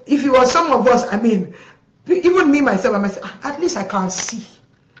 If it was some of us, even me myself, I might say, at least I can see.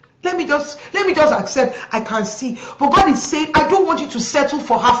 Let me just accept I can see. But God is saying, I don't want you to settle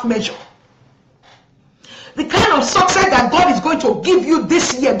for half measure. The kind of success that God is going to give you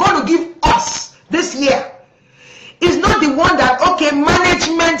this year, going to give us this year, is not the one that, okay,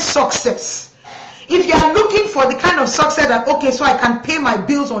 management success. If you are looking for the kind of success that, okay, so I can pay my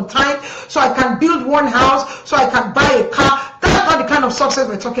bills on time, so I can build one house, so I can buy a car, that's not the kind of success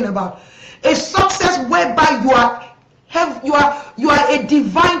we're talking about. A success whereby you are a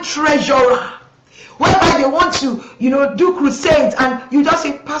divine treasurer, whereby they want to, do crusades, and you just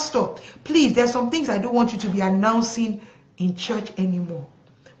say, Pastor, please, there's some things I don't want you to be announcing in church anymore.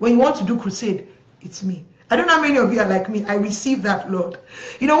 When you want to do crusade, it's me. I don't know how many of you are like me. I receive that, Lord.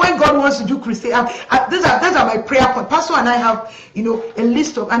 When God wants to do crusade, these are my prayer points. Pastor and I have, a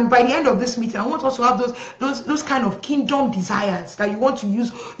list of, and by the end of this meeting, I want us to have those kind of kingdom desires that you want to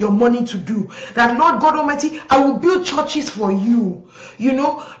use your money to do. That, Lord God Almighty, I will build churches for you.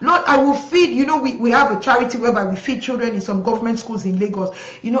 Lord, I will feed, we have a charity whereby we feed children in some government schools in Lagos,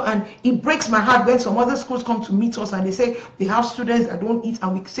 and it breaks my heart when some other schools come to meet us and they say they have students that don't eat,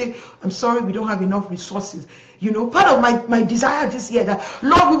 and we say, I'm sorry, we don't have enough resources. Part of my desire this year that,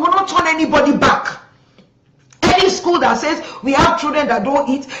 Lord, we will not turn anybody back. Any school that says we have children that don't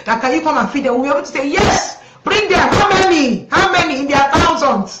eat, that can you come and feed them, we'll be able to say, yes, bring them. How many? In their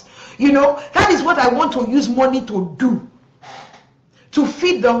thousands. That is what I want to use money to do. To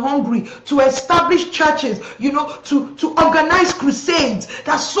feed the hungry, to establish churches, to organize crusades,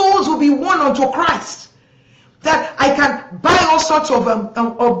 that souls will be won unto Christ. That I can buy all sorts of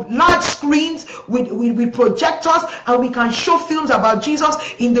large screens with projectors, and we can show films about Jesus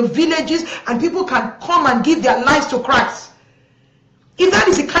in the villages, and people can come and give their lives to Christ. If that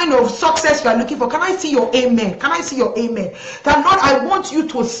is the kind of success you are looking for, can I see your amen? Can I see your amen? That, Lord, I want you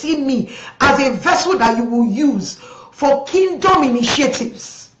to see me as a vessel that you will use for kingdom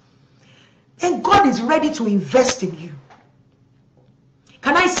initiatives. And God is ready to invest in you.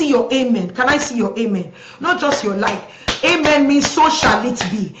 Can I see your amen? Can I see your amen? Not just your like. Amen means so shall it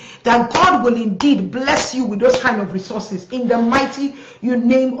be. That God will indeed bless you with those kind of resources in the mighty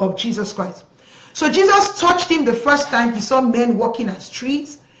name of Jesus Christ. So Jesus touched him the first time. He saw men walking as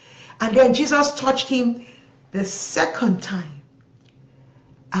trees. And then Jesus touched him the second time,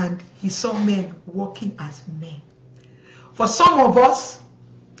 and he saw men walking as men. For some of us,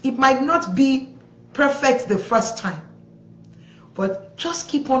 it might not be perfect the first time, but just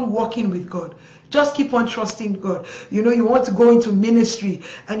keep on walking with God. Just keep on trusting God. You want to go into ministry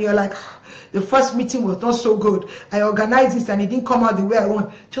and you're like, the first meeting was not so good. I organized this and it didn't come out the way I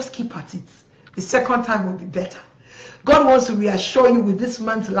want. Just keep at it. The second time will be better. God wants to reassure you with this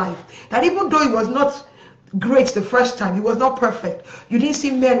man's life that even though it was not great the first time, it was not perfect. You didn't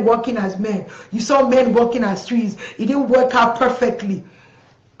see men walking as men. You saw men walking as trees. It didn't work out perfectly.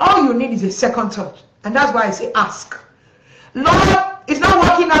 All you need is a second touch. And that's why I say ask. Lord, it's not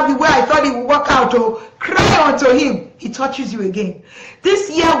working out the way I thought it would work out. Oh, cry unto him. He touches you again. This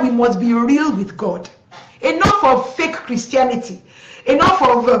year we must be real with God. Enough of fake Christianity. Enough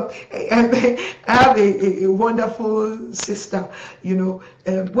of I have a wonderful sister,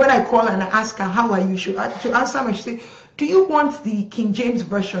 when I call and I ask her, how are you? To answer me, she say, do you want the King James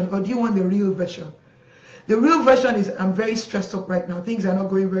version or do you want the real version? The real version is, I'm very stressed up right now. Things are not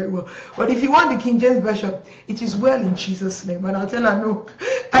going very well. But if you want the King James version, it is well in Jesus' name. And I'll tell her, no,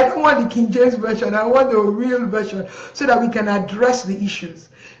 I don't want the King James version. I want the real version so that we can address the issues.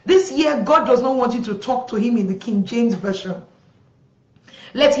 This year, God does not want you to talk to him in the King James version.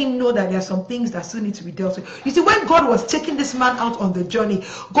 Let him know that there are some things that still need to be dealt with. You see, when God was taking this man out on the journey,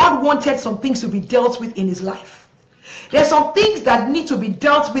 God wanted some things to be dealt with in his life. There are some things that need to be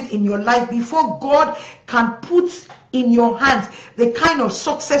dealt with in your life before God can put in your hands the kind of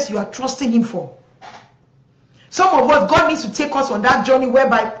success you are trusting him for. Some of us, God needs to take us on that journey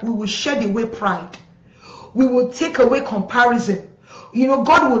whereby we will shed away pride. We will take away comparison.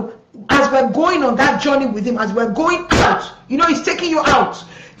 God will, as we're going on that journey with him, as we're going out, he's taking you out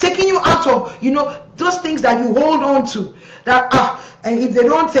of, those things that you hold on to, that, and if they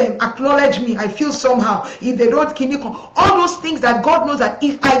don't acknowledge me, I feel somehow. If they don't, all those things that God knows that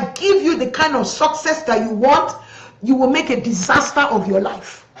if I give you the kind of success that you want, you will make a disaster of your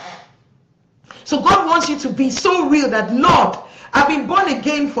life. So God wants you to be so real that, Lord, I've been born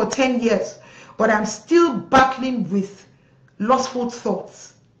again for 10 years, but I'm still battling with lustful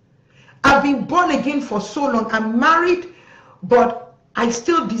thoughts. I've been born again for so long. I'm married, but I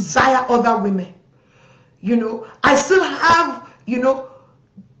still desire other women. I still have,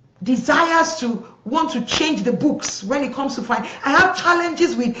 desires to want to change the books when it comes to finance. I have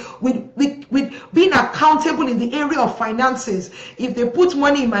challenges with being accountable in the area of finances. If they put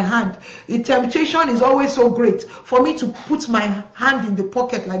money in my hand, the temptation is always so great for me to put my hand in the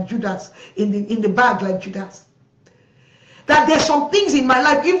pocket like Judas, in the bag like Judas. That there's some things in my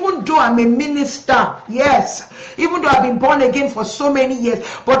life, even though I'm a minister, yes, even though I've been born again for so many years,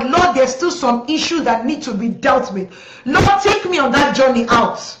 but Lord, there's still some issues that need to be dealt with. Lord, take me on that journey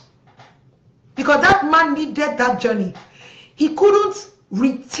out. Because that man needed that journey. He couldn't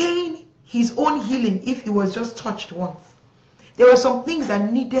retain his own healing if he was just touched once. There were some things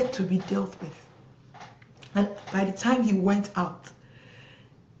that needed to be dealt with. And by the time he went out,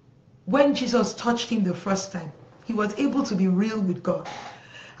 when Jesus touched him the first time, he was able to be real with God.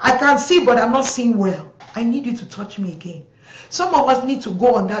 I can see, but I'm not seeing well. I need you to touch me again. Some of us need to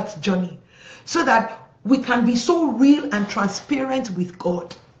go on that journey so that we can be so real and transparent with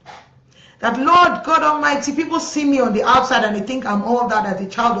God. That, Lord God Almighty, people see me on the outside and they think I'm all that as a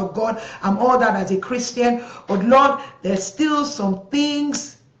child of God. I'm all that as a Christian. But Lord, there's still some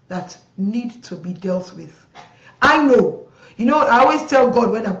things that need to be dealt with. I know. You know, I always tell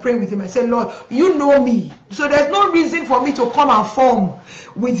God when I'm praying with him, I say, Lord, you know me. So there's no reason for me to come and form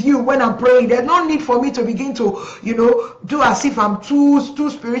with you when I'm praying. There's no need for me to begin to, you know, do as if I'm too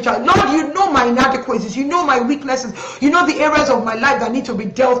spiritual. Lord, you know my inadequacies. You know my weaknesses. You know the areas of my life that need to be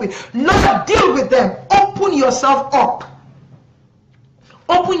dealt with. Lord, deal with them. Open yourself up.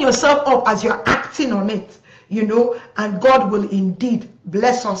 Open yourself up as you're acting on it, you know, and God will indeed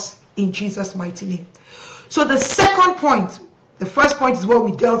bless us in Jesus' mighty name. So the second point, the first point is what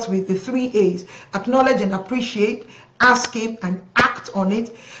we dealt with, the 3 A's. Acknowledge and appreciate, ask him and act on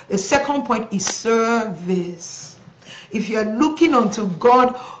it. The second point is service. If you're looking unto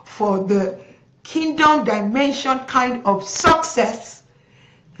God for the kingdom dimension kind of success,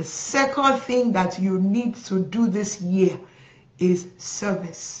 the second thing that you need to do this year is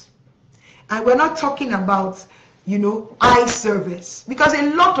service. And we're not talking about, you know, eye service, because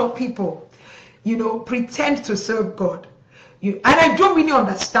a lot of people, you know, pretend to serve God. And I don't really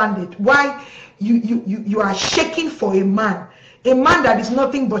understand it. Why you are shaking for a man that is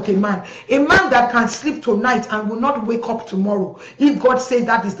nothing but a man that can sleep tonight and will not wake up tomorrow, if God says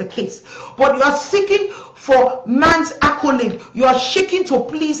that is the case. But you are seeking for man's accolade. You are shaking to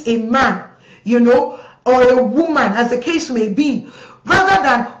please a man, you know, or a woman, as the case may be, rather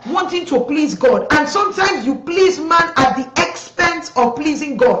than wanting to please God. And sometimes you please man at the expense of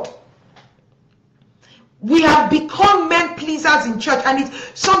pleasing God. We have become men pleasers in church, and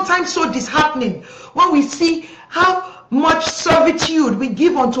it's sometimes so disheartening when we see how much servitude we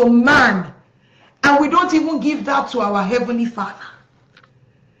give unto man, and we don't even give that to our Heavenly Father.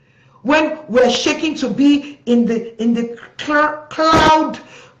 When we're shaking to be in the cloud,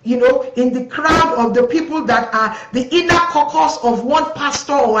 you know, in the crowd of the people that are the inner caucus of one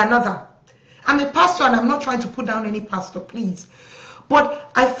pastor or another. I'm a pastor and I'm not trying to put down any pastor, please.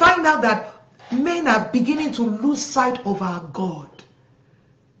 But I find out that men are beginning to lose sight of our God.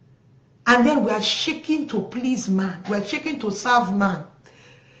 And then we are shaking to please man. We are shaking to serve man.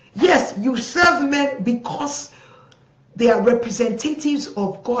 Yes, you serve men because they are representatives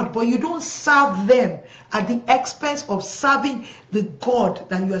of God, but you don't serve them at the expense of serving the God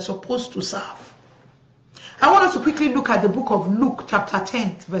that you are supposed to serve. I want us to quickly look at the book of Luke chapter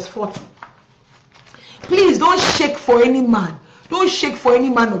 10 verse 40. Please don't shake for any man. Don't shake for any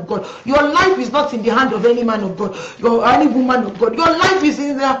man of God. Your life is not in the hand of any man of God or any woman of God. Your life is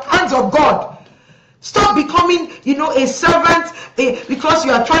in the hands of God. Stop becoming, you know, a servant because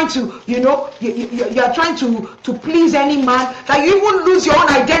you are trying to, you know, you are trying to please any man, that you even lose your own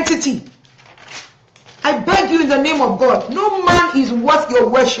identity. I beg you in the name of God, no man is worth your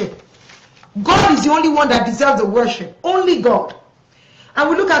worship. God is the only one that deserves the worship. Only God. And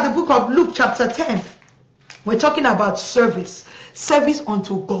we look at the book of Luke chapter 10. We're talking about service. Service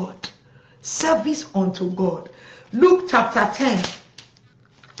unto God. Service unto God. Luke chapter 10.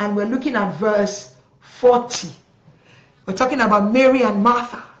 And we're looking at verse 40. We're talking about Mary and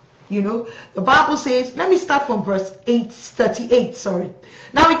Martha. You know, the Bible says, let me start from verse 38, sorry.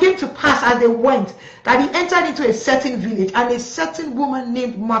 Now it came to pass as they went, that he entered into a certain village, and a certain woman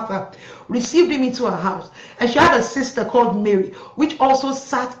named Martha received him into her house. And she had a sister called Mary, which also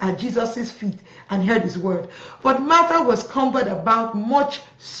sat at Jesus' feet and heard his word. But Martha was cumbered about much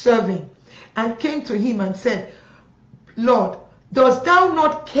serving, and came to him and said, Lord, dost thou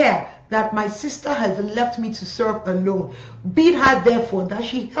not care that my sister has left me to serve alone. Bid her therefore that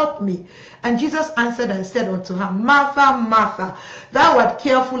she help me. And Jesus answered and said unto her, Martha, Martha, thou art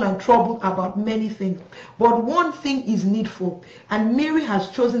careful and troubled about many things, but one thing is needful, and Mary has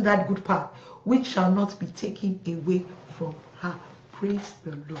chosen that good part, which shall not be taken away from her. Praise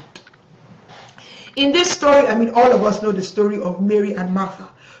the Lord. In this story, I mean, all of us know the story of Mary and Martha.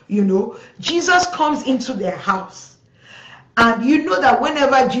 You know, Jesus comes into their house. And you know that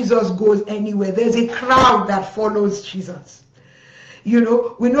whenever Jesus goes anywhere, there's a crowd that follows Jesus. You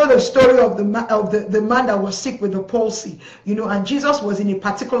know, we know the story of the man that was sick with the palsy, you know, and Jesus was in a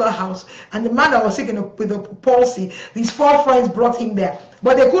particular house, and the man that was sick with the palsy, these 4 friends brought him there,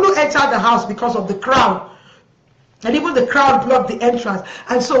 but they couldn't enter the house because of the crowd. And even the crowd blocked the entrance.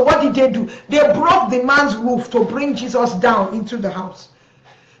 And so what did they do? They broke the man's roof to bring Jesus down into the house.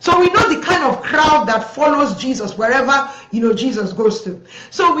 So we know the kind of crowd that follows Jesus wherever, you know, Jesus goes to.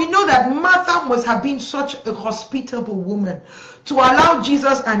 So we know that Martha must have been such a hospitable woman to allow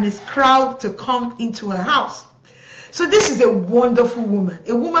Jesus and his crowd to come into her house. So this is a wonderful woman,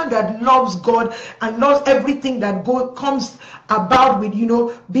 a woman that loves God and loves everything that comes about with, you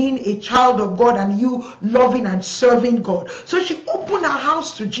know, being a child of God and you loving and serving God. So she opened her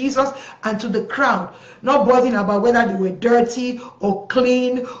house to Jesus and to the crowd, not bothering about whether they were dirty or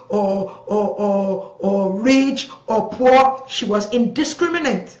clean or rich or poor. She was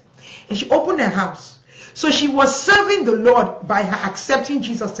indiscriminate, and she opened her house. So she was serving the Lord by her accepting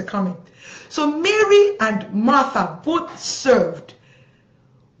Jesus to come in. So Mary and Martha both served,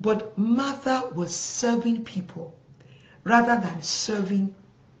 but Martha was serving people rather than serving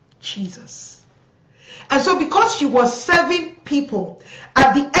Jesus. And so because she was serving people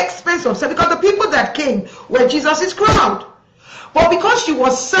at the expense of serving, because the people that came were Jesus' crowd, but because she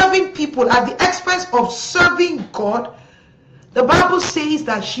was serving people at the expense of serving God, the Bible says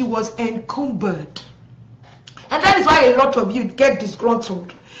that she was encumbered. And that is why a lot of you get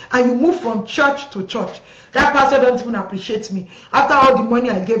disgruntled and you move from church to church. That pastor doesn't even appreciate me. After all the money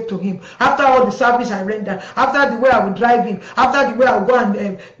I gave to him, after all the service I rendered, after the way I would drive him, after the way I would go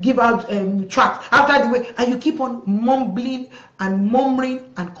and give out tracts, after the way, and you keep on mumbling and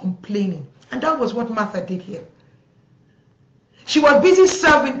murmuring and complaining. And that was what Martha did here. She was busy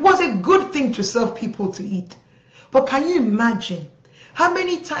serving. It was a good thing to serve people to eat. But can you imagine how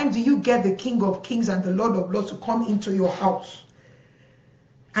many times do you get the King of Kings and the Lord of Lords to come into your house?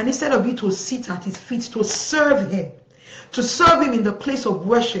 And instead of you to sit at his feet, to serve him in the place of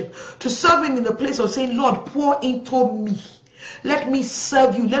worship, to serve him in the place of saying, Lord, pour into me. Let me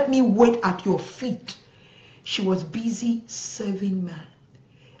serve you. Let me wait at your feet. She was busy serving man.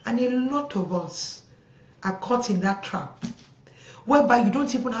 And a lot of us are caught in that trap, whereby you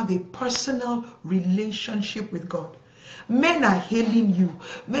don't even have a personal relationship with God. Men are hailing you.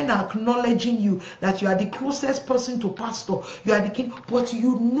 Men are acknowledging you that you are the closest person to pastor. You are the king. But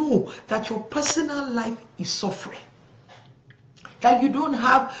you know that your personal life is suffering. That you don't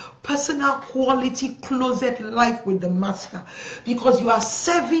have personal quality closet life with the master. Because you are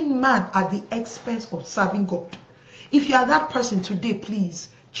serving man at the expense of serving God. If you are that person today, please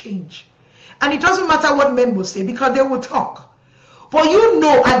change. And it doesn't matter what men will say, because they will talk. But you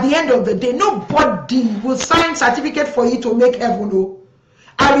know, at the end of the day, nobody will sign certificate for you to make heaven. No.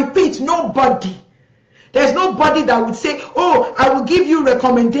 I repeat, nobody. There's nobody that would say, oh, I will give you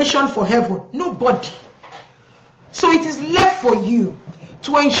recommendation for heaven. Nobody. So it is left for you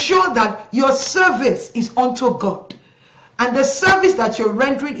to ensure that your service is unto God. And the service that you're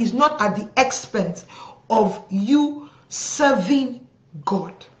rendering is not at the expense of you serving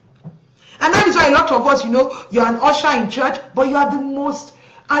God. And that is why a lot of us, you know, you're an usher in church, but you are the most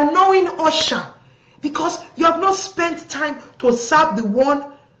annoying usher because you have not spent time to serve the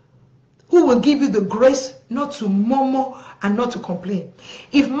one who will give you the grace not to murmur and not to complain.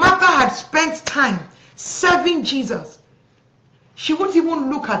 If Martha had spent time serving Jesus, she wouldn't even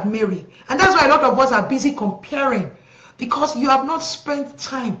look at Mary. And that's why a lot of us are busy comparing, because you have not spent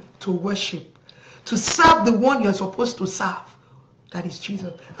time to worship, to serve the one you're supposed to serve. That is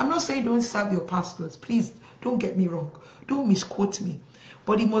Jesus. I'm not saying don't serve your pastors. Please, don't get me wrong. Don't misquote me.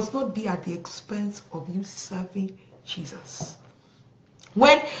 But it must not be at the expense of you serving Jesus.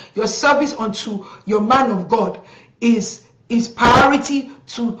 When your service unto your man of God is priority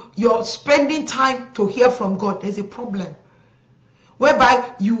to your spending time to hear from God, there's a problem.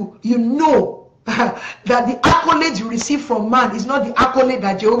 Whereby you know that the accolades you receive from man is not the accolade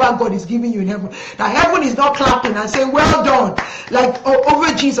that Jehovah God is giving you in heaven. That heaven is not clapping and saying, well done. Like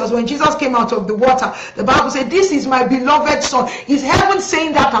over Jesus, when Jesus came out of the water, the Bible said, this is my beloved son. Is heaven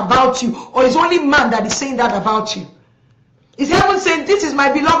saying that about you? Or is only man that is saying that about you? Is heaven saying, this is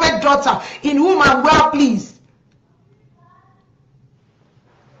my beloved daughter in whom I'm well pleased?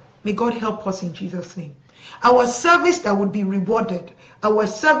 May God help us in Jesus' name. Our service that would be rewarded, our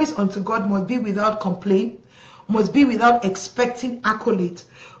service unto God must be without complaint, must be without expecting accolades,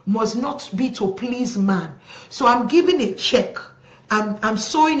 must not be to please man. So I'm giving a check. I'm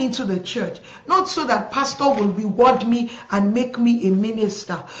sowing into the church, not so that pastor will reward me and make me a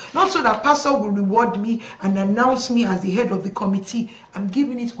minister, not so that pastor will reward me and announce me as the head of the committee. I'm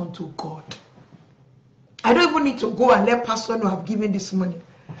giving it unto God. I don't even need to go and let pastor know I've given this money.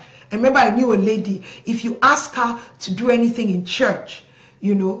 I remember I knew a lady, if you ask her to do anything in church,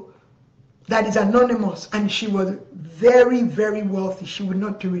 you know, that is anonymous, and she was very, very wealthy, she would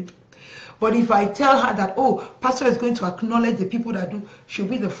not do it. But if I tell her that, oh, pastor is going to acknowledge the people that do, she'll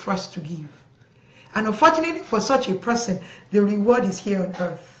be the first to give. And unfortunately for such a person, the reward is here on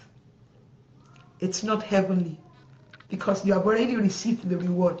earth. It's not heavenly, because you have already received the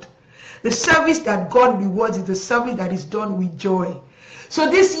reward. The service that God rewards is the service that is done with joy. So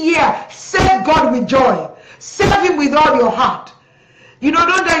this year, serve God with joy. Serve him with all your heart. You know,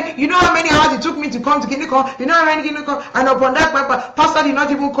 you know how many hours it took me to come to Kiniko? You know how many Kiniko? And upon that, pastor did not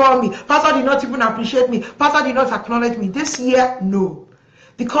even call me. Pastor did not even appreciate me. Pastor did not acknowledge me. This year, no.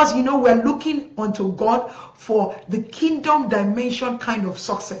 Because, you know, we're looking unto God for the kingdom dimension kind of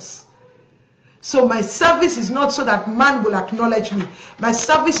success. So my service is not so that man will acknowledge me. My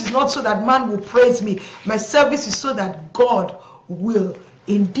service is not so that man will praise me. My service is so that God will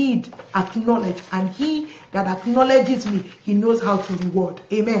indeed acknowledge, and he that acknowledges me, he knows how to reward.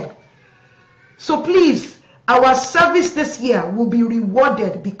 Amen. So please, our service this year will be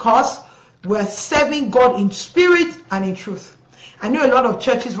rewarded because we're serving God in spirit and in truth. I know a lot of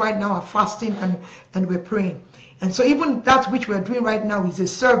churches right now are fasting and we're praying. And so even that which we're doing right now is a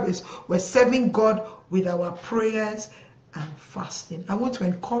service. We're serving God with our prayers and fasting. I want to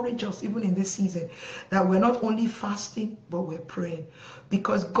encourage us, even in this season, that we're not only fasting, but we're praying.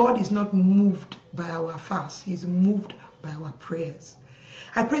 Because God is not moved by our fast. He's moved by our prayers.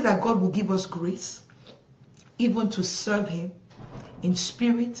 I pray that God will give us grace, even to serve him in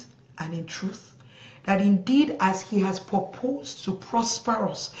spirit and in truth. That indeed, as he has proposed to prosper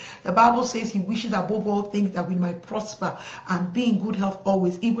us, the Bible says he wishes above all things that we might prosper and be in good health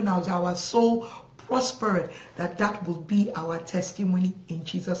always, even as our soul prospered, that will be our testimony in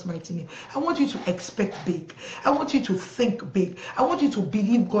Jesus' mighty name. I want you to expect big. I want you to think big. I want you to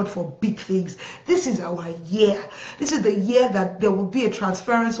believe God for big things. This is our year. This is the year that there will be a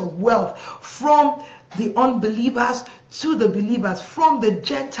transference of wealth from the unbelievers to the believers, from the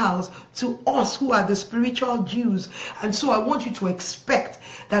Gentiles to us who are the spiritual Jews. And so I want you to expect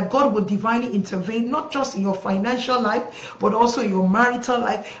that God will divinely intervene, not just in your financial life, but also in your marital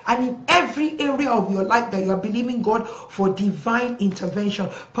life and in every area of your life that you are believing God for divine intervention.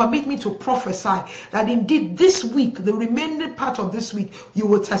 Permit me to prophesy that indeed this week, the remaining part of this week, you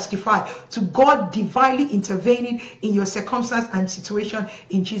will testify to God divinely intervening in your circumstance and situation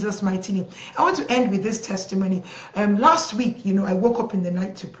in Jesus' mighty name. I want to end with this testimony. Last week, you know, I woke up in the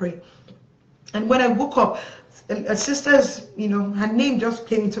night to pray. And when I woke up, a sister's, you know, her name just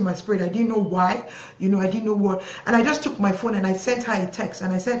came into my spirit. I didn't know why, you know, I didn't know what. And I just took my phone and I sent her a text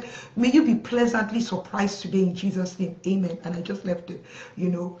and I said, may you be pleasantly surprised today in Jesus' name. Amen. And I just left it, you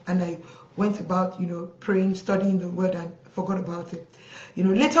know, and I went about, you know, praying, studying the word, and forgot about it. You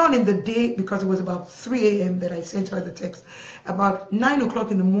know, later on in the day, because it was about 3 a.m. that I sent her the text, about 9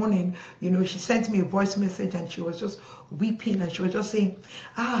 o'clock in the morning, you know, she sent me a voice message and she was just weeping and she was just saying,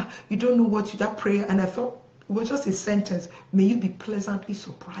 you don't know what that prayer. And I thought it was just a sentence, may you be pleasantly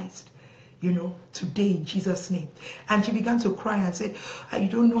surprised, you know, today in Jesus' name. And she began to cry and said, you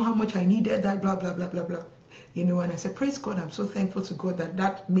don't know how much I needed that, blah, blah, blah, blah, blah. You know, and I said, praise God, I'm so thankful to God that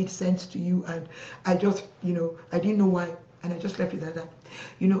that made sense to you. And I just, you know, I didn't know why. And I just left it at that,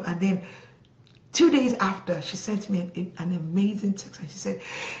 you know. And then 2 days after, she sent me an amazing text, and she said,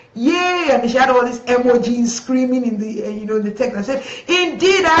 yay! And she had all these emojis screaming in the, you know, in the text. I said,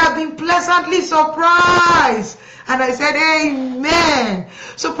 indeed, I have been pleasantly surprised. And I said, amen.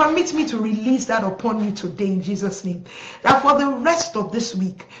 So permit me to release that upon you today in Jesus' name. That for the rest of this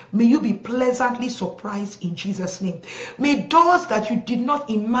week, may you be pleasantly surprised in Jesus' name. May doors that you did not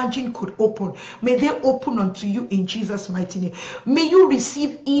imagine could open, may they open unto you in Jesus' mighty name. May you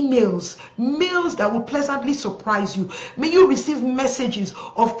receive mails that will pleasantly surprise you. May you receive messages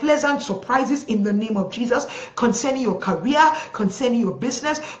of pleasant surprises in the name of Jesus concerning your career, concerning your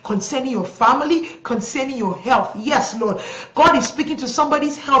business, concerning your family, concerning your health. Yes, Lord. God is speaking to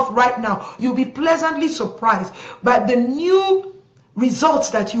somebody's health right now. You'll be pleasantly surprised by the new results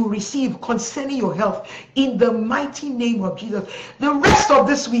that you receive concerning your health in the mighty name of Jesus. The rest of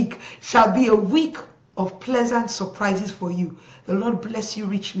this week shall be a week of pleasant surprises for you. The Lord bless you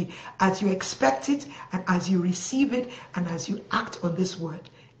richly as you expect it and as you receive it and as you act on this word.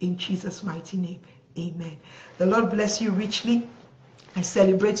 In Jesus' mighty name, amen. The Lord bless you richly. I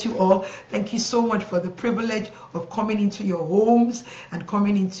celebrate you all. Thank you so much for the privilege of coming into your homes and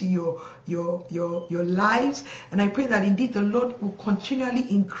coming into your lives. And I pray that indeed the Lord will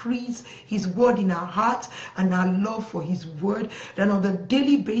continually increase his word in our hearts and our love for his word. That on the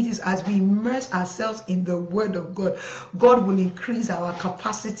daily basis, as we immerse ourselves in the word of God, God will increase our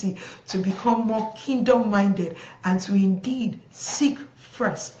capacity to become more kingdom-minded and to indeed seek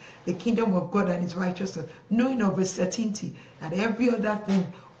first the kingdom of God and his righteousness, knowing of a certainty that every other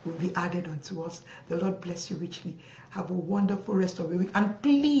thing will be added unto us. The Lord bless you richly. Have a wonderful rest of the week. And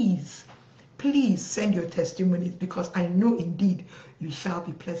please send your testimonies, because I know indeed you shall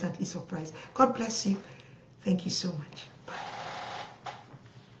be pleasantly surprised. God bless you. Thank you so much.